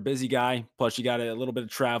you're a busy guy. Plus, you got a little bit of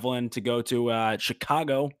traveling to go to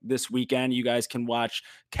Chicago this weekend. You guys can watch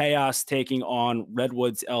Chaos taking on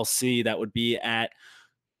Redwoods LC. That would be at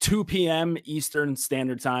 2 p.m. Eastern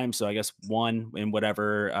Standard Time. So I guess 1 in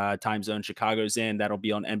whatever time zone Chicago's in. That'll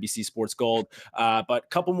be on NBC Sports Gold. But a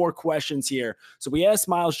couple more questions here. So we asked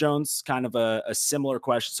Miles Jones kind of a similar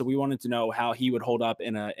question. So we wanted to know how he would hold up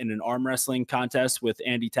in an arm wrestling contest with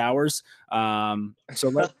Andy Towers. So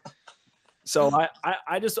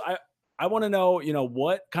I want to know,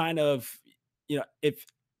 what kind of, if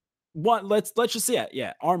one, let's just say it.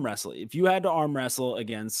 Yeah. Arm wrestling. If you had to arm wrestle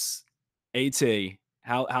against AT,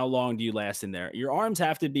 how long do you last in there? Your arms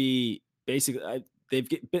have to be basically,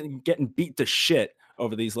 been getting beat to shit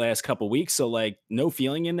over these last couple weeks. So like no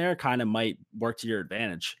feeling in there kind of might work to your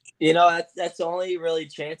advantage. That's the only really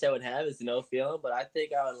chance I would have is no feeling, but I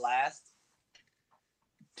think I would last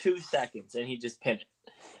 2 seconds and he just pin it.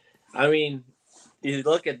 I mean, you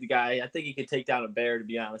look at the guy, I think he could take down a bear, to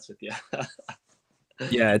be honest with you.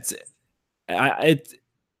 Yeah,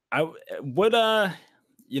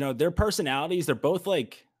 their personalities, they're both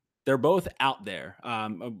out there.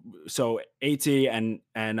 So AT and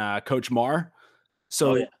Coach Marr.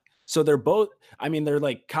 So, yeah. So they're both, I mean, they're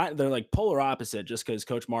like polar opposite just because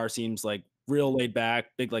Coach Marr seems like real laid back,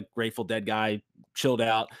 big, like Grateful Dead guy, chilled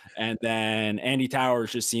out. And then Andy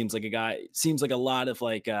Towers just seems like a lot of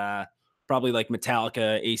like, probably like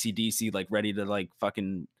Metallica, AC/DC, like ready to like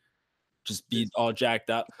fucking just be all jacked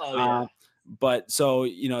up. Oh, yeah. But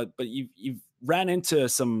you've ran into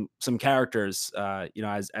some characters,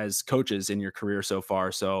 as coaches in your career so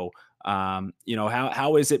far. So,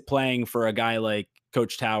 how is it playing for a guy like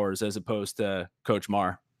Coach Towers as opposed to Coach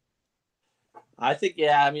Marr? I think,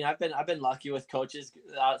 yeah. I mean, I've been lucky with coaches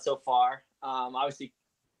so far. Obviously,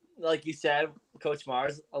 like you said, Coach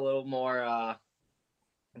Marr's a little more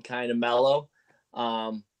kind of mellow,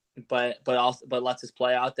 but lets us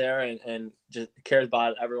play out there and just cares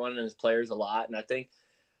about everyone and his players a lot. And I think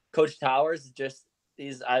Coach Towers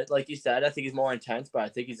like you said, I think he's more intense, but I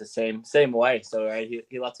think he's the same way. So right,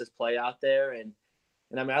 he lets us play out there, and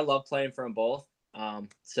I mean, I love playing for them both.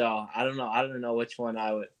 So I don't know which one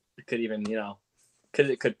I could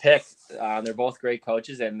pick. They're both great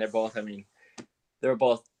coaches, and they're both,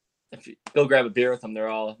 if you go grab a beer with them,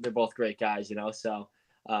 they're both great guys, So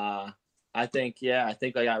I think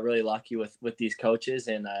I got really lucky with these coaches,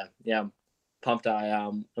 and I'm pumped I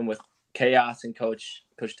am with Chaos and Coach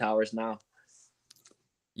Towers now.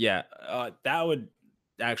 Yeah, that would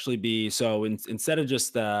actually be so. Instead of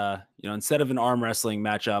just instead of an arm wrestling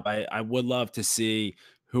matchup, I would love to see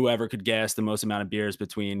whoever could gas the most amount of beers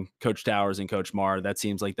between Coach Towers and Coach Marr. That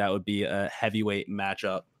seems like that would be a heavyweight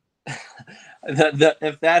matchup.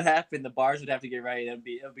 If that happened, the bars would have to get ready. It'll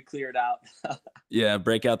be cleared out. Yeah,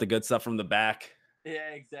 break out the good stuff from the back.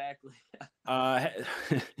 Yeah, exactly.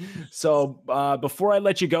 So before I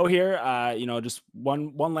let you go here, just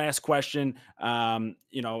one last question. I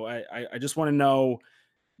just want to know,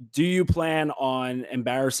 do you plan on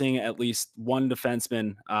embarrassing at least one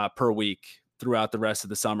defenseman per week throughout the rest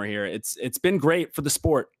of the summer here? It's been great for the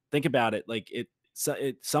sport. Think about it. Like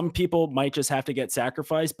some people might just have to get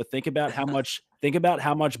sacrificed, but think about how much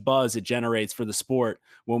buzz it generates for the sport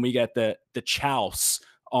when we get the chouse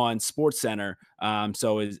on SportsCenter.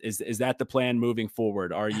 So is that the plan moving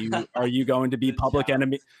forward? Are you going to be public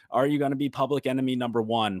enemy? Are you going to be public enemy number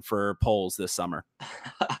 1 for polls this summer?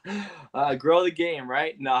 Grow the game,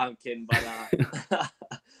 right? No, I'm kidding. But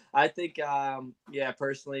I think,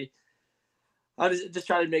 personally, I'll just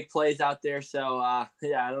try to make plays out there. So, I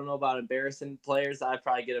don't know about embarrassing players. I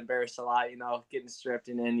probably get embarrassed a lot, getting stripped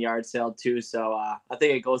and in yard sale too. So I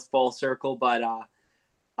think it goes full circle. But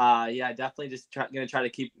definitely just gonna try to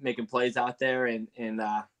keep making plays out there and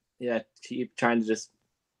keep trying to just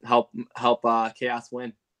help Chaos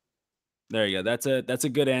win. There you go. That's a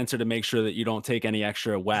good answer to make sure that you don't take any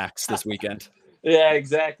extra whacks this weekend. Yeah,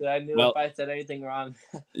 exactly. I knew if I said anything wrong,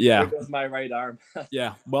 yeah, there goes my right arm.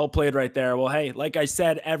 Yeah, well played right there. Well, hey, like I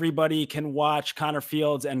said, everybody can watch Connor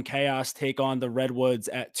Fields and Chaos take on the Redwoods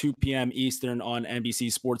at 2 p.m. Eastern on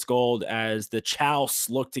NBC Sports Gold as the Chouse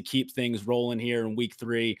look to keep things rolling here in week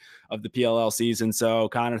 3 of the PLL season. So,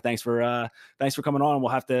 Connor, thanks for coming on. We'll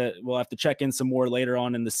have to check in some more later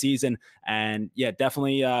on in the season, and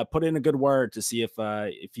definitely put in a good word to see if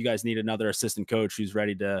you guys need another assistant coach who's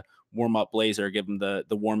ready to warm up Blazer, give him the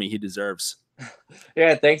warming he deserves.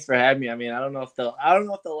 Yeah, thanks for having me. I mean, I don't know if they'll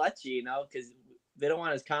let you, because they don't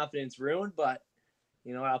want his confidence ruined, but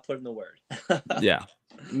I'll put in the word. Yeah.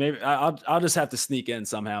 Maybe I'll just have to sneak in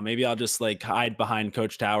somehow. Maybe I'll just like hide behind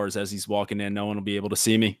Coach Towers as he's walking in. No one will be able to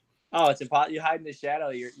see me. Oh, it's impossible. You hide in the shadow.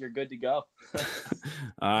 You're good to go. All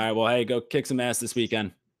right. Well, hey, go kick some ass this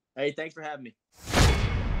weekend. Hey, thanks for having me.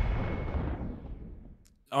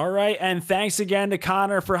 All right. And thanks again to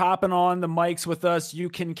Connor for hopping on the mics with us. You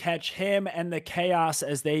can catch him and the Chaos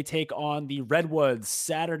as they take on the Redwoods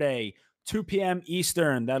Saturday, 2 p.m.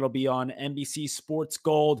 Eastern. That'll be on NBC Sports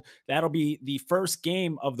Gold. That'll be the first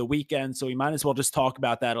game of the weekend. So we might as well just talk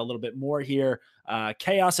about that a little bit more here.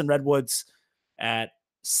 Chaos and Redwoods at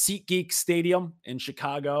SeatGeek Stadium in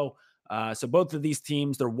Chicago. So both of these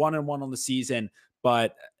teams, they're 1-1 on the season,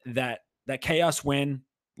 but that Chaos win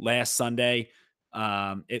last Sunday,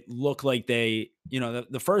 it looked like they,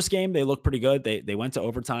 the first game, they looked pretty good. They went to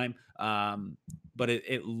overtime. But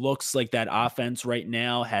it looks like that offense right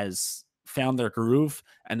now has found their groove.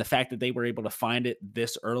 And the fact that they were able to find it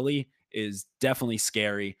this early is definitely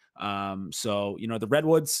scary. So, the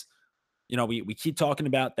Redwoods, we keep talking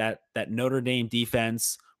about that Notre Dame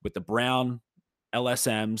defense with the Brown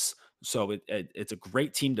LSMs. So it's a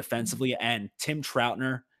great team defensively. And Tim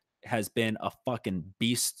Troutner has been a fucking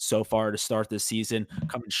beast so far to start this season,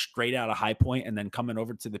 coming straight out of High Point and then coming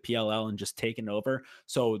over to the PLL and just taking over.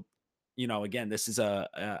 So, again, this is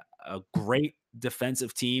a great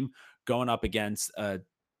defensive team going up against an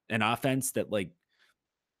offense that, like,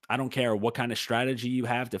 I don't care what kind of strategy you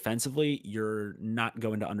have defensively, you're not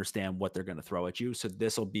going to understand what they're going to throw at you. So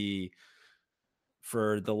this will be,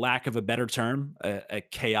 for the lack of a better term, a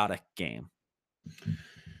chaotic game.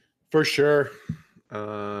 For sure.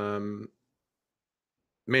 Man,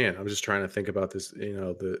 I'm just trying to think about this,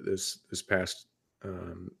 this past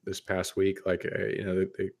week, like,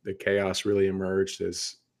 the Chaos really emerged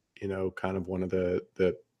as, kind of one of the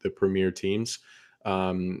premier teams.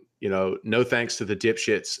 No thanks to the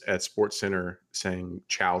dipshits at Sports Center saying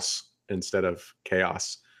Chouse instead of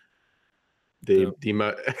Chaos. The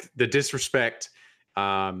disrespect.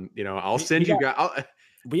 I'll send you guys.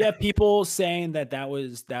 We have people saying that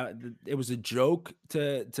it was a joke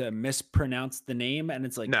to mispronounce the name, and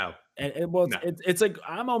it's like, no. It's like,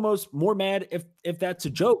 I'm almost more mad if that's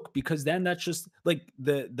a joke, because then that's just like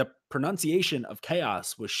the pronunciation of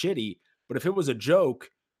Chaos was shitty, but if it was a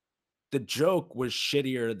joke, the joke was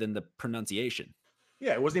shittier than the pronunciation.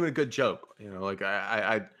 Yeah, it wasn't even a good joke.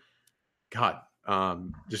 God,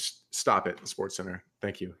 just stop it, Sports Center.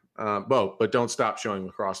 Thank you. But don't stop showing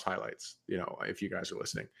lacrosse highlights, if you guys are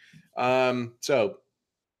listening. So,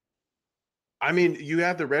 I mean, you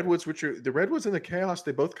have the Redwoods, which are the Redwoods and the Chaos.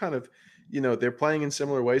 They both kind of, they're playing in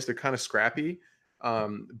similar ways. They're kind of scrappy.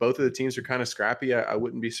 Both of the teams are kind of scrappy. I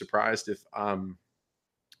wouldn't be surprised if,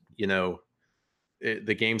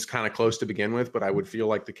 the game's kind of close to begin with, but I would feel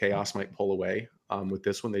like the Chaos might pull away with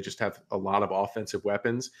this one. They just have a lot of offensive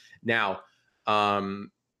weapons. Now,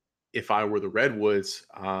 if I were the Redwoods,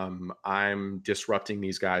 I'm disrupting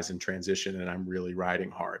these guys in transition, and I'm really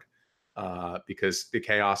riding hard because the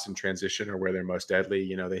Chaos in transition are where they're most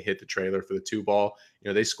deadly. They hit the trailer for the 2-ball.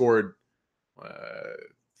 They scored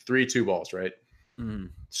 3 2-balls, right?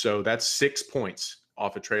 Mm. So that's 6 points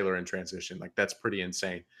off a trailer in transition. Like, that's pretty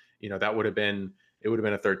insane. That would have been a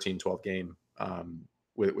 13-12 game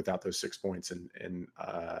without those 6 points in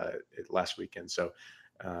last weekend. So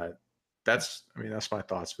that's my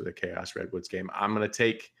thoughts for the Chaos Redwoods game. I'm going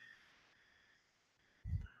to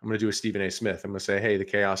do a Stephen A. Smith. I'm going to say, hey, the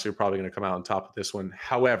Chaos are probably going to come out on top of this one.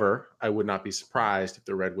 However, I would not be surprised if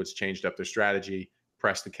the Redwoods changed up their strategy,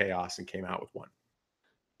 pressed the Chaos, and came out with one.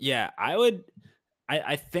 Yeah, I would.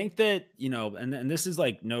 I think that, and this is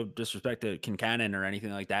like no disrespect to Kincannon or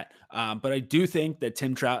anything like that, but I do think that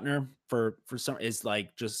Tim Troutner for some is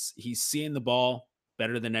like, just, he's seeing the ball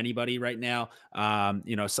better than anybody right now.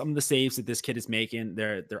 Some of the saves that this kid is making,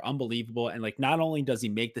 they're unbelievable. And, like, not only does he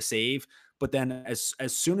make the save, but then as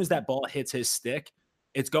soon as that ball hits his stick,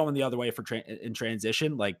 it's going the other way in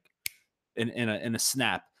transition, like in a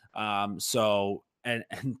snap. So and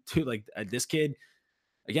dude, like, this kid,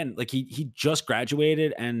 again, like, he just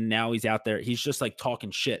graduated and now he's out there. He's just, like,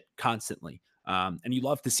 talking shit constantly. And you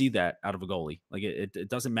love to see that out of a goalie. Like, it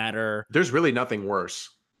doesn't matter. There's really nothing worse,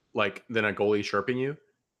 like, than a goalie chirping you.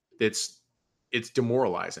 It's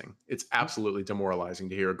demoralizing. It's absolutely demoralizing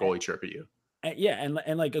to hear a goalie chirp at you. Yeah,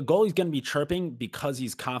 and like, a goalie's gonna be chirping because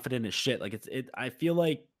he's confident as shit. Like, I feel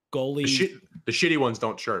like goalies, the shitty ones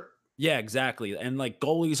don't chirp. Yeah, exactly. And, like,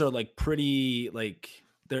 goalies are, like, pretty, like,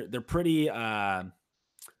 they're pretty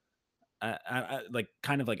like,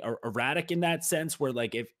 kind of like erratic in that sense, where,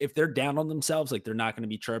 like, if they're down on themselves, like, they're not going to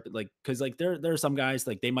be chirping, like, because, like, there are some guys,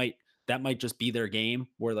 like, that might just be their game,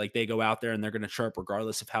 where, like, they go out there and they're going to chirp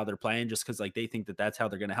regardless of how they're playing, just because, like, they think that that's how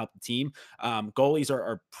they're going to help the team. Goalies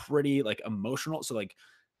are pretty, like, emotional, so, like,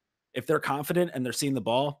 if they're confident and they're seeing the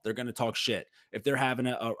ball, they're going to talk shit. If they're having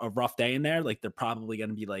a rough day in there, like, they're probably going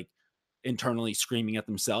to be like internally screaming at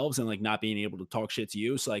themselves and like not being able to talk shit to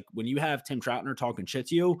you. So like when you have Tim Troutner talking shit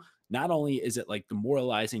to you, not only is it like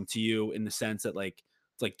demoralizing to you in the sense that like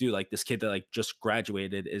it's like, dude, like this kid that like just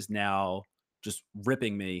graduated is now just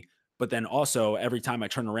ripping me. But then also every time I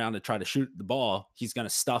turn around to try to shoot the ball, he's gonna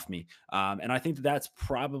stuff me. And I think that that's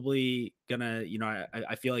probably gonna, you know,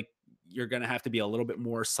 I feel like you're gonna have to be a little bit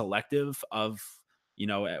more selective of, you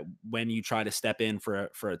know, when you try to step in for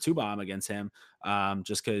a two bomb against him,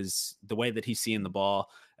 just because the way that he's seeing the ball.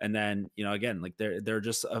 And then, you know, again, like there are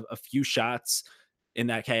just a few shots in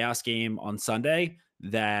that chaos game on Sunday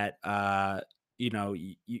that you know,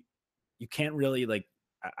 you can't really like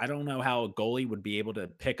I don't know how a goalie would be able to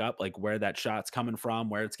pick up like where that shot's coming from,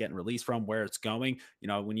 where it's getting released from, where it's going. You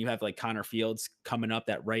know, when you have like Connor Fields coming up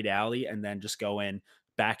that right alley and then just go in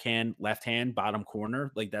backhand, left hand, bottom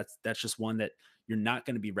corner, like that's just one that you're not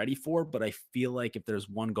going to be ready for. But I feel like if there's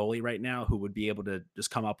one goalie right now who would be able to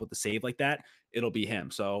just come up with a save like that, it'll be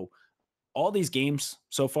him. So all these games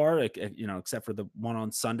so far, like, you know, except for the one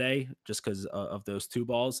on Sunday, just because of those two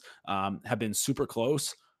balls, have been super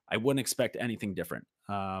close. I wouldn't expect anything different.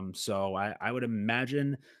 So I would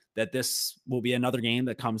imagine that this will be another game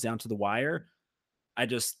that comes down to the wire. I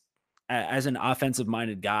just, as an offensive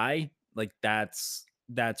minded guy, like that's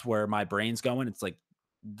where my brain's going. It's like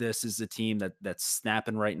this is a team that's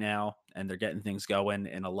snapping right now, and they're getting things going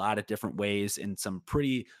in a lot of different ways in some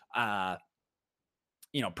pretty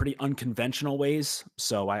you know, pretty unconventional ways.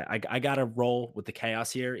 So I got to roll with the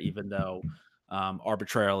chaos here, even though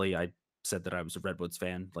arbitrarily I said that I was a Redwoods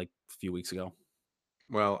fan like a few weeks ago.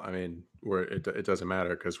 Well, I mean, it doesn't matter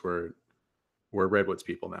because we're Redwoods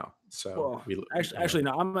people now. So Well, we actually,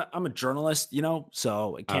 no. I'm a journalist, you know,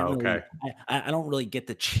 so I can't Oh, really. okay. I don't really get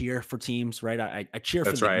to cheer for teams, right? I cheer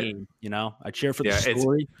for That's the right. game, you know. I cheer for the Yeah,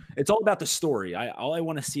 story. It's all about the story. All I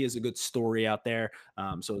want to see is a good story out there.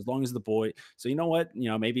 So as long as the boy, so you know what, you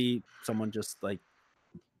know, maybe someone just like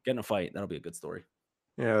get in a fight. That'll be a good story.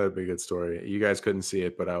 yeah, that'd be a good story. You guys couldn't see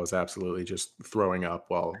it, but I was absolutely just throwing up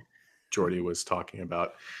while Jordy was talking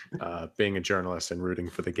about being a journalist and rooting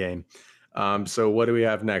for the game. So what do we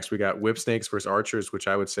have next? We got Whip Snakes versus Archers, which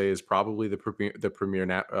I would say is probably the premier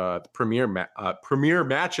matchup.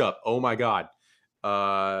 Oh my god!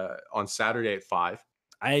 On Saturday at 5.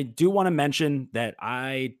 I do want to mention that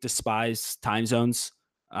I despise time zones.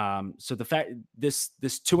 So the fact this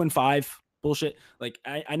 2-5 bullshit, like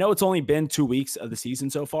I know it's only been 2 weeks of the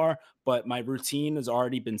season so far, but my routine has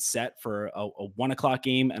already been set for a 1 o'clock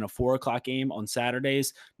game and a 4 o'clock game on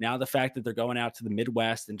Saturdays. Now the fact that they're going out to the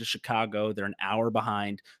Midwest and to Chicago, they're an hour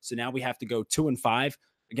behind. So now we have to go 2-5.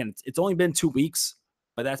 Again, it's only been 2 weeks,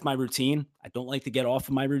 but that's my routine. I don't like to get off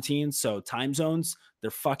of my routine. So time zones, they're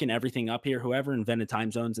fucking everything up here. Whoever invented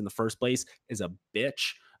time zones in the first place is a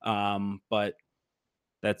bitch. But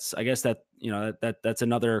that's, I guess that, you know, that's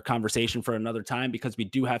another conversation for another time, because we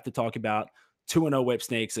do have to talk about 2-0 Whip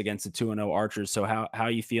Snakes against the 2-0 Archers. So how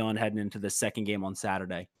are you feeling heading into the second game on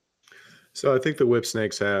Saturday? So I think the Whip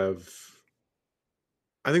Snakes have.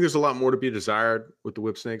 I think there's a lot more to be desired with the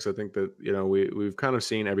Whip Snakes. I think that, you know, we've kind of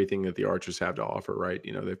seen everything that the Archers have to offer, right?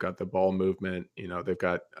 You know, they've got the ball movement. You know, they've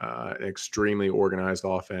got an extremely organized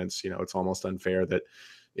offense. You know, it's almost unfair that,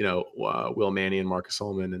 you know, Will Manny and Marcus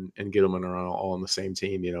Holman and Gittleman are all on the same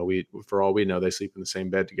team. You know, for all we know, they sleep in the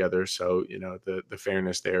same bed together. So, you know, the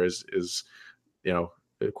fairness there is you know,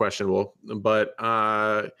 questionable. But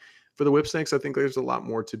for the Whip Snakes, I think there's a lot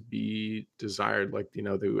more to be desired. Like, you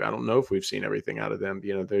know, I don't know if we've seen everything out of them.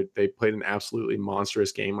 You know, they played an absolutely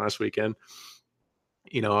monstrous game last weekend.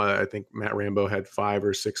 You know, I think Matt Rambo had 5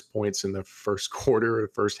 or 6 points in the first quarter or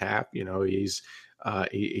first half. You know, he's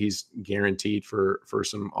guaranteed for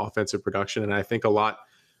some offensive production, and I think a lot.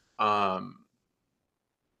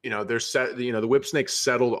 You know, they're set. You know, the Whip Snakes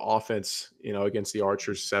settled offense, you know, against the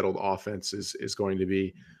Archers settled offense is going to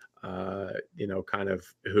be, you know, kind of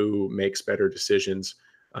who makes better decisions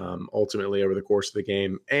ultimately over the course of the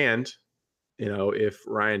game. And, you know, if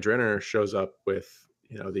Ryan Drenner shows up with,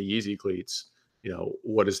 you know, the Yeezy cleats, you know,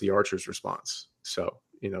 what is the Archers' response? So,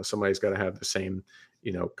 you know, somebody's got to have the same,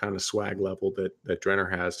 you know, kind of swag level that Drenner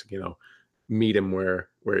has to, you know, meet him where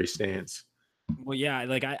he stands. Well, yeah,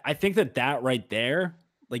 like I think that right there,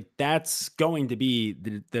 like that's going to be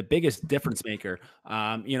the biggest difference maker.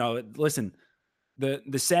 You know, listen, the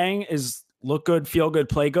saying is look good, feel good,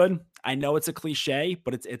 play good. I know it's a cliche,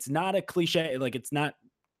 but it's not a cliche. Like it's not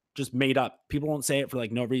just made up. People don't say it for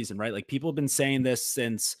like no reason, right? Like people have been saying this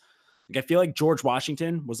since, like I feel like George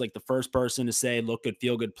Washington was like the first person to say look good,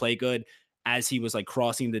 feel good, play good as he was like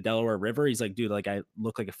crossing the Delaware River. He's like, dude, like I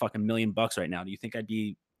look like a fucking $1,000,000 right now. Do you think I'd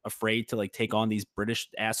be afraid to like take on these British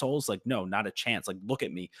assholes. Like, no, not a chance. Like, look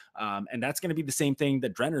at me. And that's going to be the same thing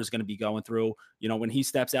that Drenner is going to be going through. You know, when he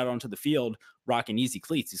steps out onto the field rocking easy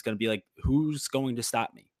cleats, he's going to be like, who's going to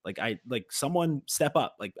stop me? Like someone step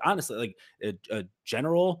up. Like, honestly, like a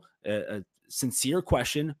general, a sincere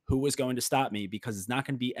question, who is going to stop me? Because it's not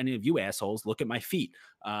going to be any of you assholes. Look at my feet.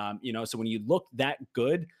 You know, so when you look that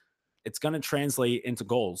good, it's going to translate into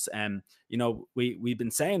goals. And, you know, we've been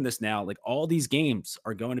saying this now, like all these games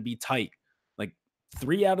are going to be tight. Like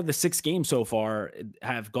 3 out of the 6 games so far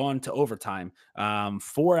have gone to overtime.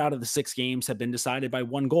 4 out of the 6 games have been decided by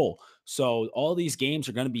 1 goal. So all these games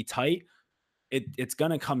are going to be tight. It's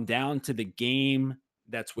going to come down to the game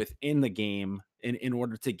that's within the game in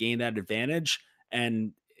order to gain that advantage.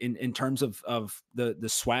 And in terms of the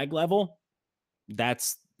swag level, that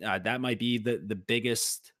might be the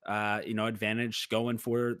biggest you know, advantage going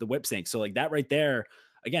for the whip snake. So like that right there,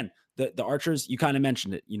 again, the archers, you kind of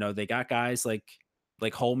mentioned it, you know, they got guys like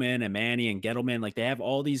Holman and Manny and Gettleman. Like they have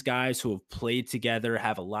all these guys who have played together,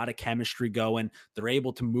 have a lot of chemistry going. They're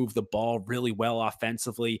able to move the ball really well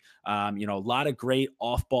offensively. You know, a lot of great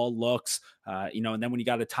off ball looks. You know, and then when you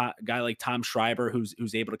got a guy like Tom Schreiber,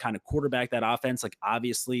 who's able to kind of quarterback that offense, like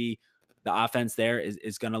obviously the offense there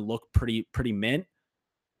is going to look pretty mint.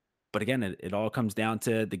 But again, it all comes down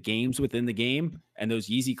to the games within the game and those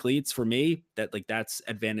Yeezy cleats for me. That's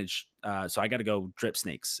advantage. So I got to go drip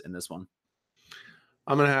snakes in this one.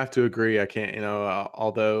 I'm gonna have to agree. I can't, you know,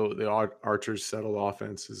 although the Archers' settled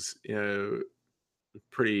offense is, you know,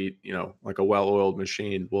 pretty, you know, like a well-oiled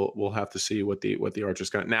machine. We'll have to see what the Archers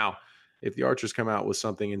got now. If the Archers come out with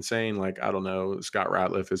something insane, like I don't know, Scott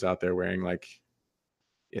Ratliff is out there wearing like,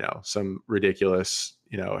 you know, some ridiculous,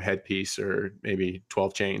 you know, headpiece or maybe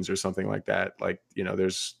 12 chains or something like that. Like, you know,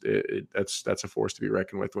 that's a force to be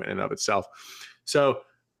reckoned with in and of itself. So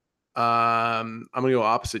I'm gonna go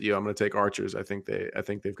opposite you. I'm gonna take Archers. I think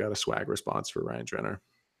they've got a swag response for Ryan Drenner.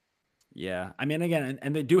 Yeah. I mean, again,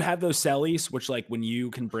 and they do have those sellies, which like when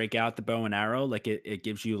you can break out the bow and arrow, like it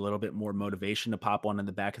gives you a little bit more motivation to pop one in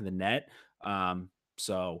the back of the net.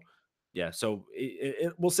 So yeah, so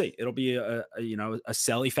we'll see. It'll be a you know, a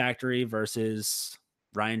selly factory versus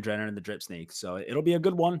Ryan Drenner and the Drip Snakes. So it'll be a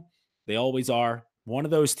good one. They always are. One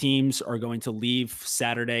of those teams are going to leave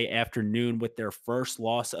Saturday afternoon with their first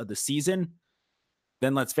loss of the season.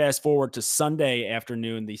 Then let's fast forward to Sunday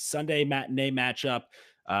afternoon, the Sunday matinee matchup.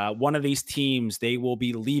 One of these teams, they will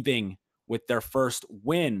be leaving with their first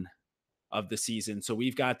win of the season. So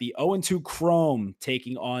we've got the 0-2 Chrome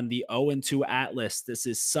taking on the 0-2 Atlas. This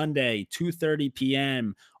is Sunday, 2:30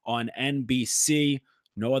 p.m. on NBC.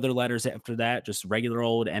 No other letters after that, just regular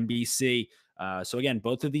old NBC. So again,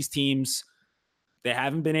 both of these teams, they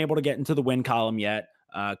haven't been able to get into the win column yet.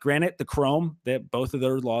 Granted, the Chrome, that both of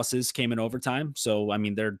their losses came in overtime. So, I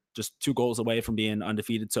mean, they're just 2 goals away from being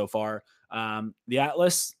undefeated so far. The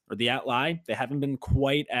Atlas or the Atli, they haven't been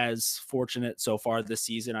quite as fortunate so far this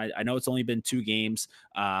season. I know it's only been 2 games,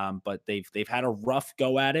 but they've had a rough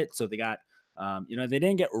go at it. So they got, you know, they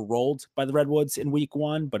didn't get rolled by the Redwoods in week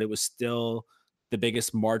 1, but it was still the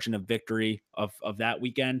biggest margin of victory of that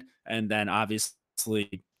weekend. And then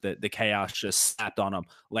obviously the chaos just slapped on them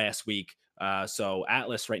last week. So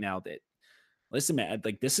Atlas right now, listen, man,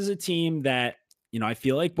 like this is a team that, you know, I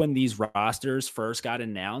feel like when these rosters first got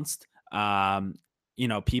announced, you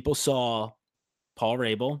know, people saw Paul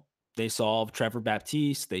Rabel, they saw Trevor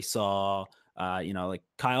Baptiste, they saw, you know, like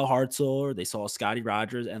Kyle Hartzell, they saw Scotty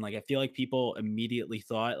Rogers. And like, I feel like people immediately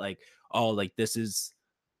thought like, oh, like this is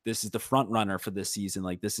the front runner for this season.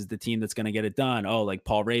 Like this is the team that's going to get it done. Oh, like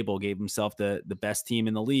Paul Rabel gave himself the best team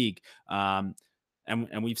in the league. And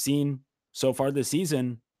we've seen so far this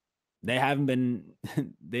season, they haven't been,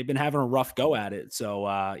 they've been having a rough go at it.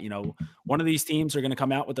 So, you know, one of these teams are going to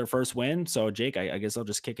come out with their first win. So Jake, I guess I'll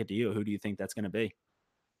just kick it to you. Who do you think that's going to be?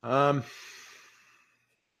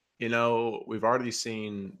 You know, we've already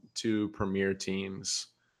seen 2 premier teams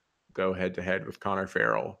go head to head with Connor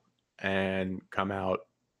Farrell and come out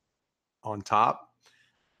on top.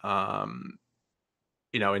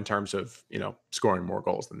 You know, in terms of, you know, scoring more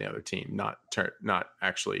goals than the other team, not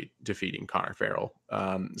actually defeating Connor Farrell.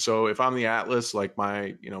 So if I'm the Atlas, like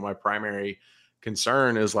my primary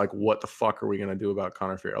concern is like, what the fuck are we going to do about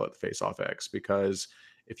Connor Farrell at the faceoff X? Because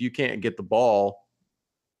if you can't get the ball,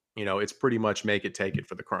 you know, it's pretty much make it, take it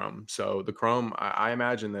for the Chrome. So the Chrome, I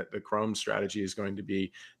imagine that the Chrome strategy is going to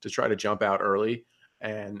be to try to jump out early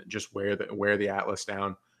and just wear the Atlas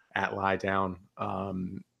down, lie down.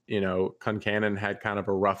 You know, Concannon had kind of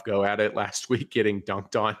a rough go at it last week, getting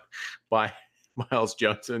dunked on by Miles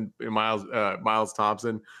Thompson.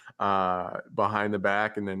 behind the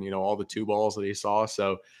back, and then all the 2 balls that he saw.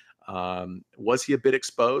 So was he a bit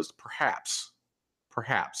exposed? Perhaps.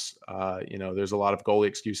 There's a lot of goalie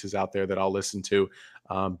excuses out there that I'll listen to.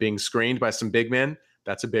 Being screened by some big men,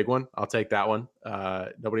 that's a big one. I'll take that one.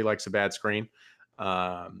 Nobody likes a bad screen.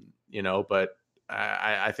 But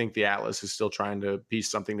I think the Atlas is still trying to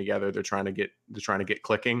piece something together. They're trying to get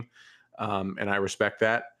clicking, and I respect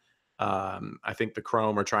that. I think the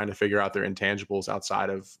Chrome are trying to figure out their intangibles outside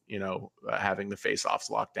of having the face-offs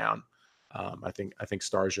locked down. I think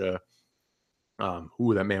Starja,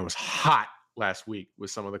 that man was hot last week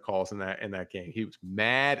with some of the calls in that game. He was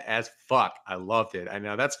mad as fuck. I loved it. I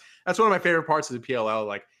know that's one of my favorite parts of the PLL.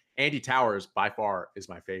 Like, Andy Towers by far is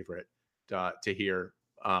my favorite to hear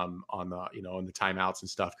on the on the timeouts and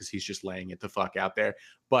stuff, because he's just laying it the fuck out there.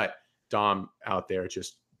 But Dom out there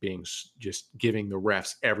just giving the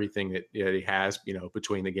refs everything that he has,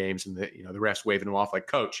 between the games, and the refs waving him off like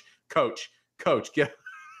coach, get.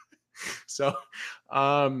 So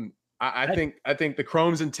I think the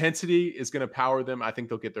Chrome's intensity is going to power them. I think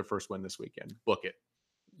they'll get their first win this weekend. Book it.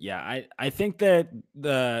 Yeah, I think that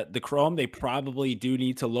the Chrome, they probably do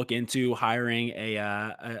need to look into hiring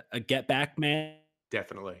a get back man.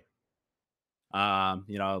 Definitely.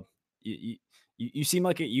 You seem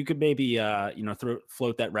like you could maybe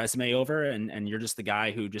float that resume over, and you're just the guy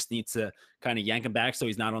who just needs to kind of yank him back so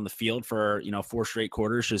he's not on the field for 4 straight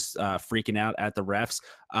quarters just freaking out at the refs.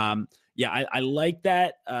 I like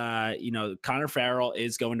that. Connor Farrell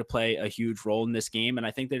is going to play a huge role in this game, and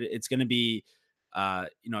I think that it's going to be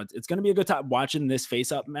it's going to be a good time watching this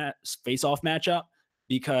face-off matchup,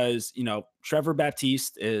 because Trevor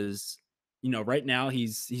Baptiste is right now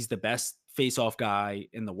he's the best face-off guy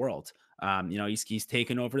in the world. He's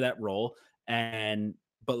taken over that role,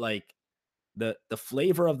 but like the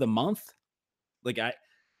flavor of the month, like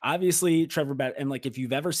obviously Trevor and like if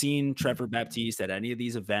you've ever seen Trevor Baptiste at any of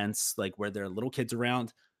these events, like where there are little kids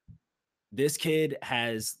around, this kid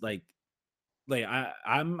has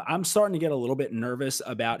I'm starting to get a little bit nervous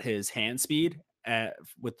about his hand speed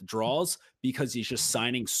with the draws, because he's just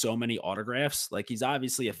signing so many autographs. Like, he's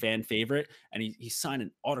obviously a fan favorite, and he's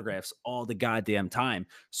signing autographs all the goddamn time.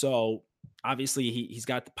 So obviously he's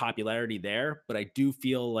got the popularity there, but I do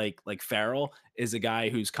feel like Farrell is a guy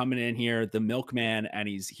who's coming in here, the milkman, and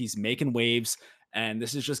he's making waves. And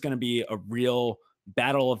this is just going to be a real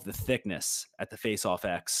battle of the thickness at the Face-Off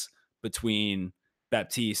X between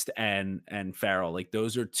Baptiste and Farrell. Like,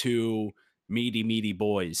 those are 2 meaty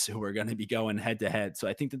boys who are going to be going head to head. So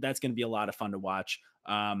I think that that's going to be a lot of fun to watch.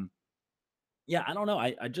 I don't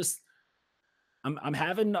know. I'm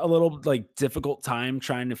having a little difficult time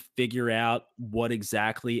trying to figure out what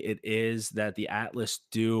exactly it is that the Atlas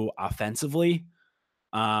do offensively.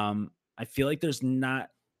 I feel like there's not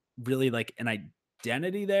really an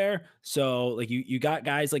identity there. So you got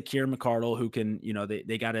guys like Kieran McCardle who can,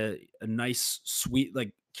 they got a nice sweet,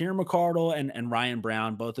 Kieran McCardle and Ryan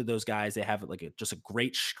Brown, both of those guys, they have just a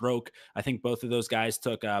great stroke. I think both of those guys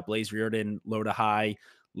took Blaze Reardon low to high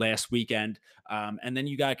last weekend. And then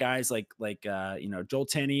you got guys like Joel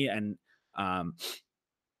Tenney and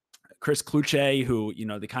Chris Kluche, who,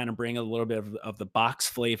 they kind of bring a little bit of the box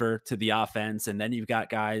flavor to the offense. And then you've got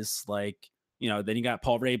guys like, then you got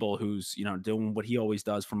Paul Rabel, who's, doing what he always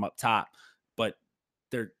does from up top. But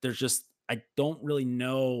there's just, I don't really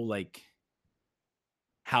know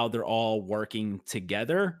how they're all working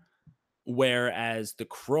together. Whereas the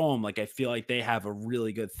Chrome, I feel like they have a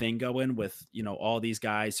really good thing going with, all these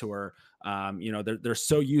guys who are, they're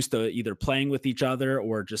so used to either playing with each other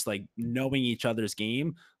or just knowing each other's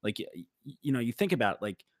game. You think about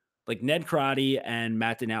like Ned Crotty and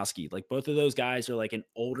Matt Danowski, both of those guys are an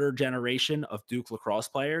older generation of Duke lacrosse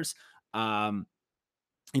players. So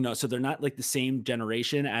they're not the same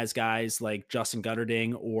generation as guys like Justin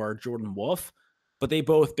Gutterding or Jordan Wolf, but they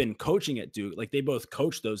both been coaching at Duke. They both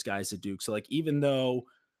coached those guys at Duke. So even though,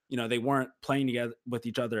 they weren't playing together with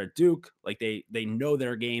each other at Duke, they know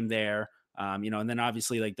their game there. And then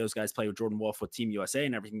obviously those guys play with Jordan Wolf with Team USA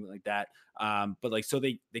and everything like that. But so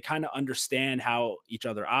they kind of understand how each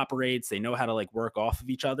other operates. They know how to work off of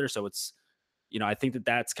each other. So it's, I think that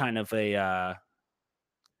that's kind of a,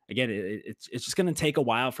 again, it's just going to take a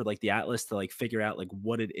while for the Atlas to figure out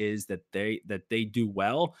what it is that they do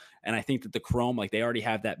well. And I think that the Chrome, they already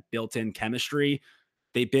have that built-in chemistry.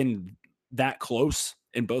 They've been that close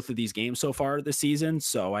in both of these games so far this season.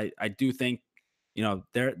 So I do think,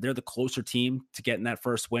 they're the closer team to getting that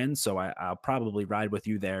first win. So I'll probably ride with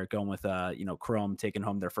you there, going with Chrome taking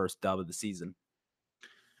home their first dub of the season.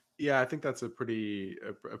 Yeah, I think that's a pretty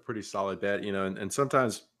solid bet, and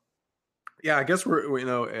sometimes, Yeah, I guess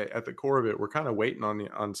we're at the core of it, we're kind of waiting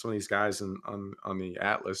on some of these guys and on the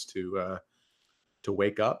Atlas to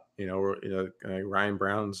wake up. Ryan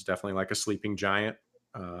Brown's definitely like a sleeping giant.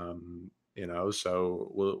 So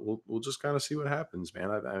we'll just kind of see what happens,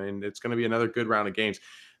 man. I mean, it's going to be another good round of games.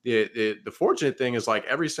 The fortunate thing is, like,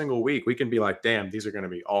 every single week we can be like, damn, these are going to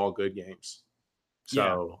be all good games.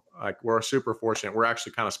 So like, we're super fortunate. We're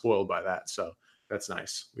actually kind of spoiled by that. So that's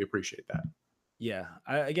nice. We appreciate that. Yeah.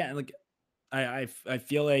 I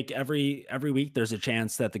feel like every week there's a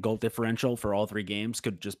chance that the goal differential for all 3 games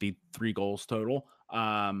could just be 3 goals total.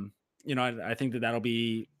 I think that'll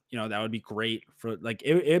be, that would be great for, like,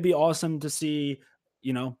 it'd be awesome to see,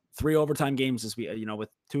 3 overtime games this week, with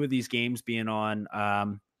 2 of these games being on,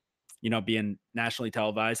 being nationally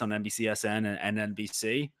televised on NBCSN and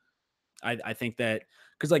NBC. I think that,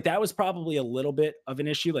 because, like, that was probably a little bit of an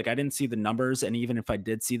issue. Like, I didn't see the numbers, and even if I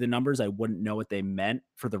did see the numbers, I wouldn't know what they meant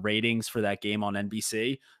for the ratings for that game on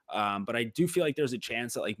NBC. But I do feel like there's a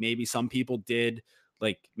chance that, like, maybe some people did,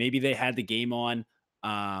 like, maybe they had the game on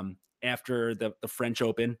after the French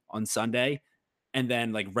Open on Sunday, and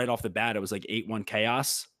then, like, right off the bat, it was like 8-1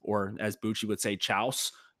 chaos, or as Bucci would say,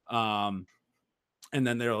 chouse. And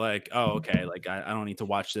then they're like, oh, okay, like, I don't need to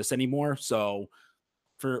watch this anymore. So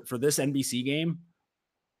for this NBC game,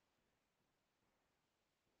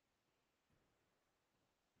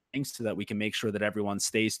 so that we can make sure that everyone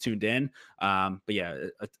stays tuned in. But yeah,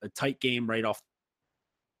 a tight game right off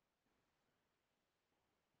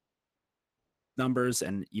numbers.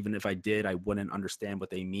 And even if I did, I wouldn't understand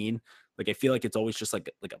what they mean. Like, I feel like it's always just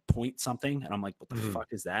like a point something. And I'm like, what the fuck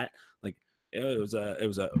is that? Like, it was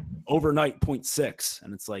a overnight 0.6.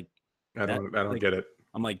 And it's like, I don't get it.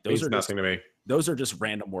 I'm like, those are nothing to me. Those are just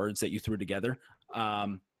random words that you threw together.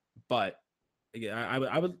 But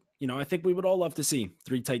I would, I think we would all love to see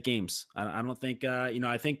 3 tight games. I don't think,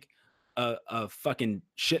 I think a fucking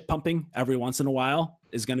shit pumping every once in a while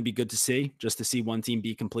is going to be good to see, just to see one team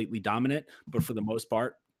be completely dominant. But for the most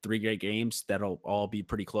part, 3 great games, that'll all be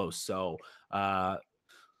pretty close. So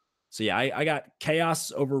yeah, I got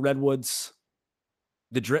Chaos over Redwoods,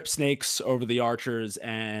 the Drip Snakes over the Archers,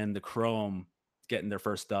 and the Chrome getting their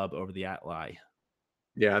first dub over the Atli.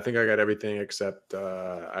 Yeah, I think I got everything except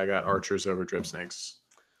I got Archers over Drip Snakes.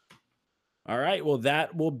 All right. Well,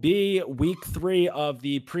 that will be week 3 of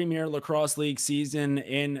the Premier Lacrosse League season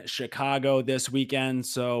in Chicago this weekend.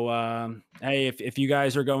 So, hey, if you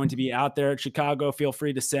guys are going to be out there at Chicago, feel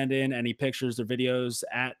free to send in any pictures or videos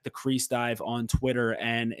at the Crease Dive on Twitter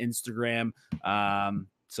and Instagram.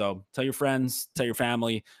 So tell your friends, tell your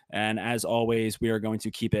family. And as always, we are going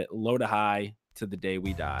to keep it low to high to the day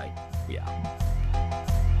we die. We out.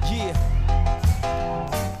 Yeah.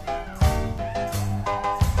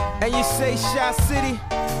 And you say Shy City,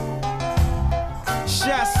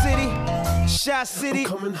 Shy City, Shy City. I'm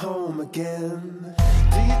coming home again.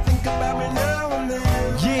 Do you think about me now and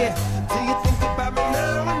then? Yeah. Do you think about me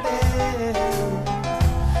now and then?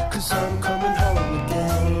 'Cause I'm coming home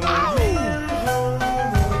again.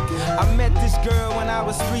 I met this girl when I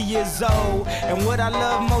was 3 years old, and what I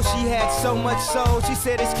love most, she had so much soul. She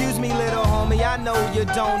said, excuse me, little homie, I know you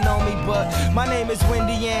don't know me, but my name is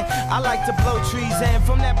Wendy, and I like to blow trees, and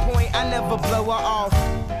from that point, I never blow her off.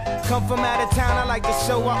 Come from out of town, I like to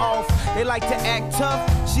show her off. They like to act tough,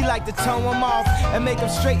 she like to tone them off and make them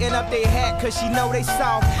straighten up their hat, 'cause she know they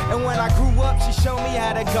soft. And when I grew up, she showed me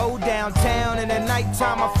how to go downtown, and at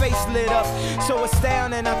nighttime my face lit up, so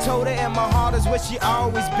astounding. I told her in my heart is where she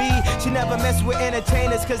always be. She never mess with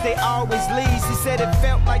entertainers, 'cause they always leave. She said it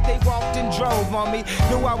felt like they walked and drove on me.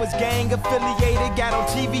 Knew I was gang affiliated, got on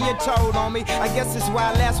TV and told on me. I guess it's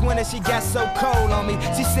why last winter she got so cold on me.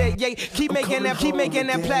 She said, yeah, keep making that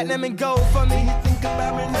platinum and gold for me. Do you think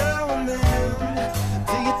about me now and then?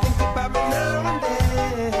 Do you think about me now and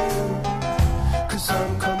then? 'Cause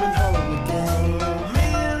I'm coming home again.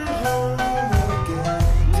 Man, home again.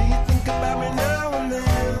 Do you think about me now and then?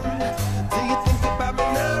 Do you think about me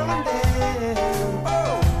now and then?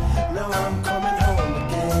 Oh, now I'm coming home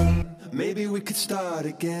again. Maybe we could start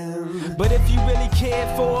again. But if you really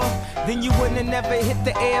cared for her, then you wouldn't have never hit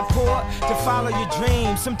the airport to follow your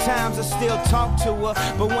dreams. Sometimes I still talk to her,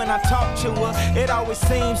 but when I talk to her, it always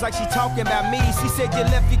seems like she talking about me. She said you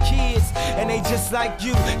left your kids, and they just like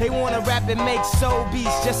you. They wanna rap and make soul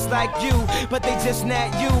beats just like you, but they just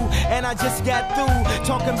not you. And I just got through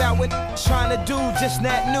talking about what trying to do, just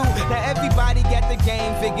not new. Now everybody got the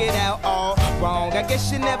game figured out all wrong. I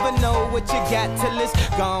guess you never know what you got till it's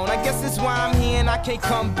gone. I guess that's why I'm here and I can't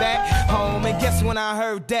come back home. And guess when I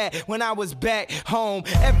heard that? When I was back home.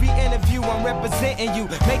 Every interview I'm representing you,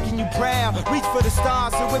 making you proud. Reach for the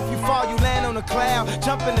stars, so if you fall, you land on a cloud.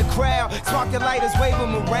 Jump in the crowd, spark your lighters, wave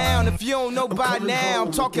them around. If you don't know by now,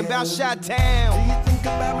 I'm talking about Chi-Town. Do you think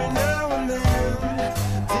about me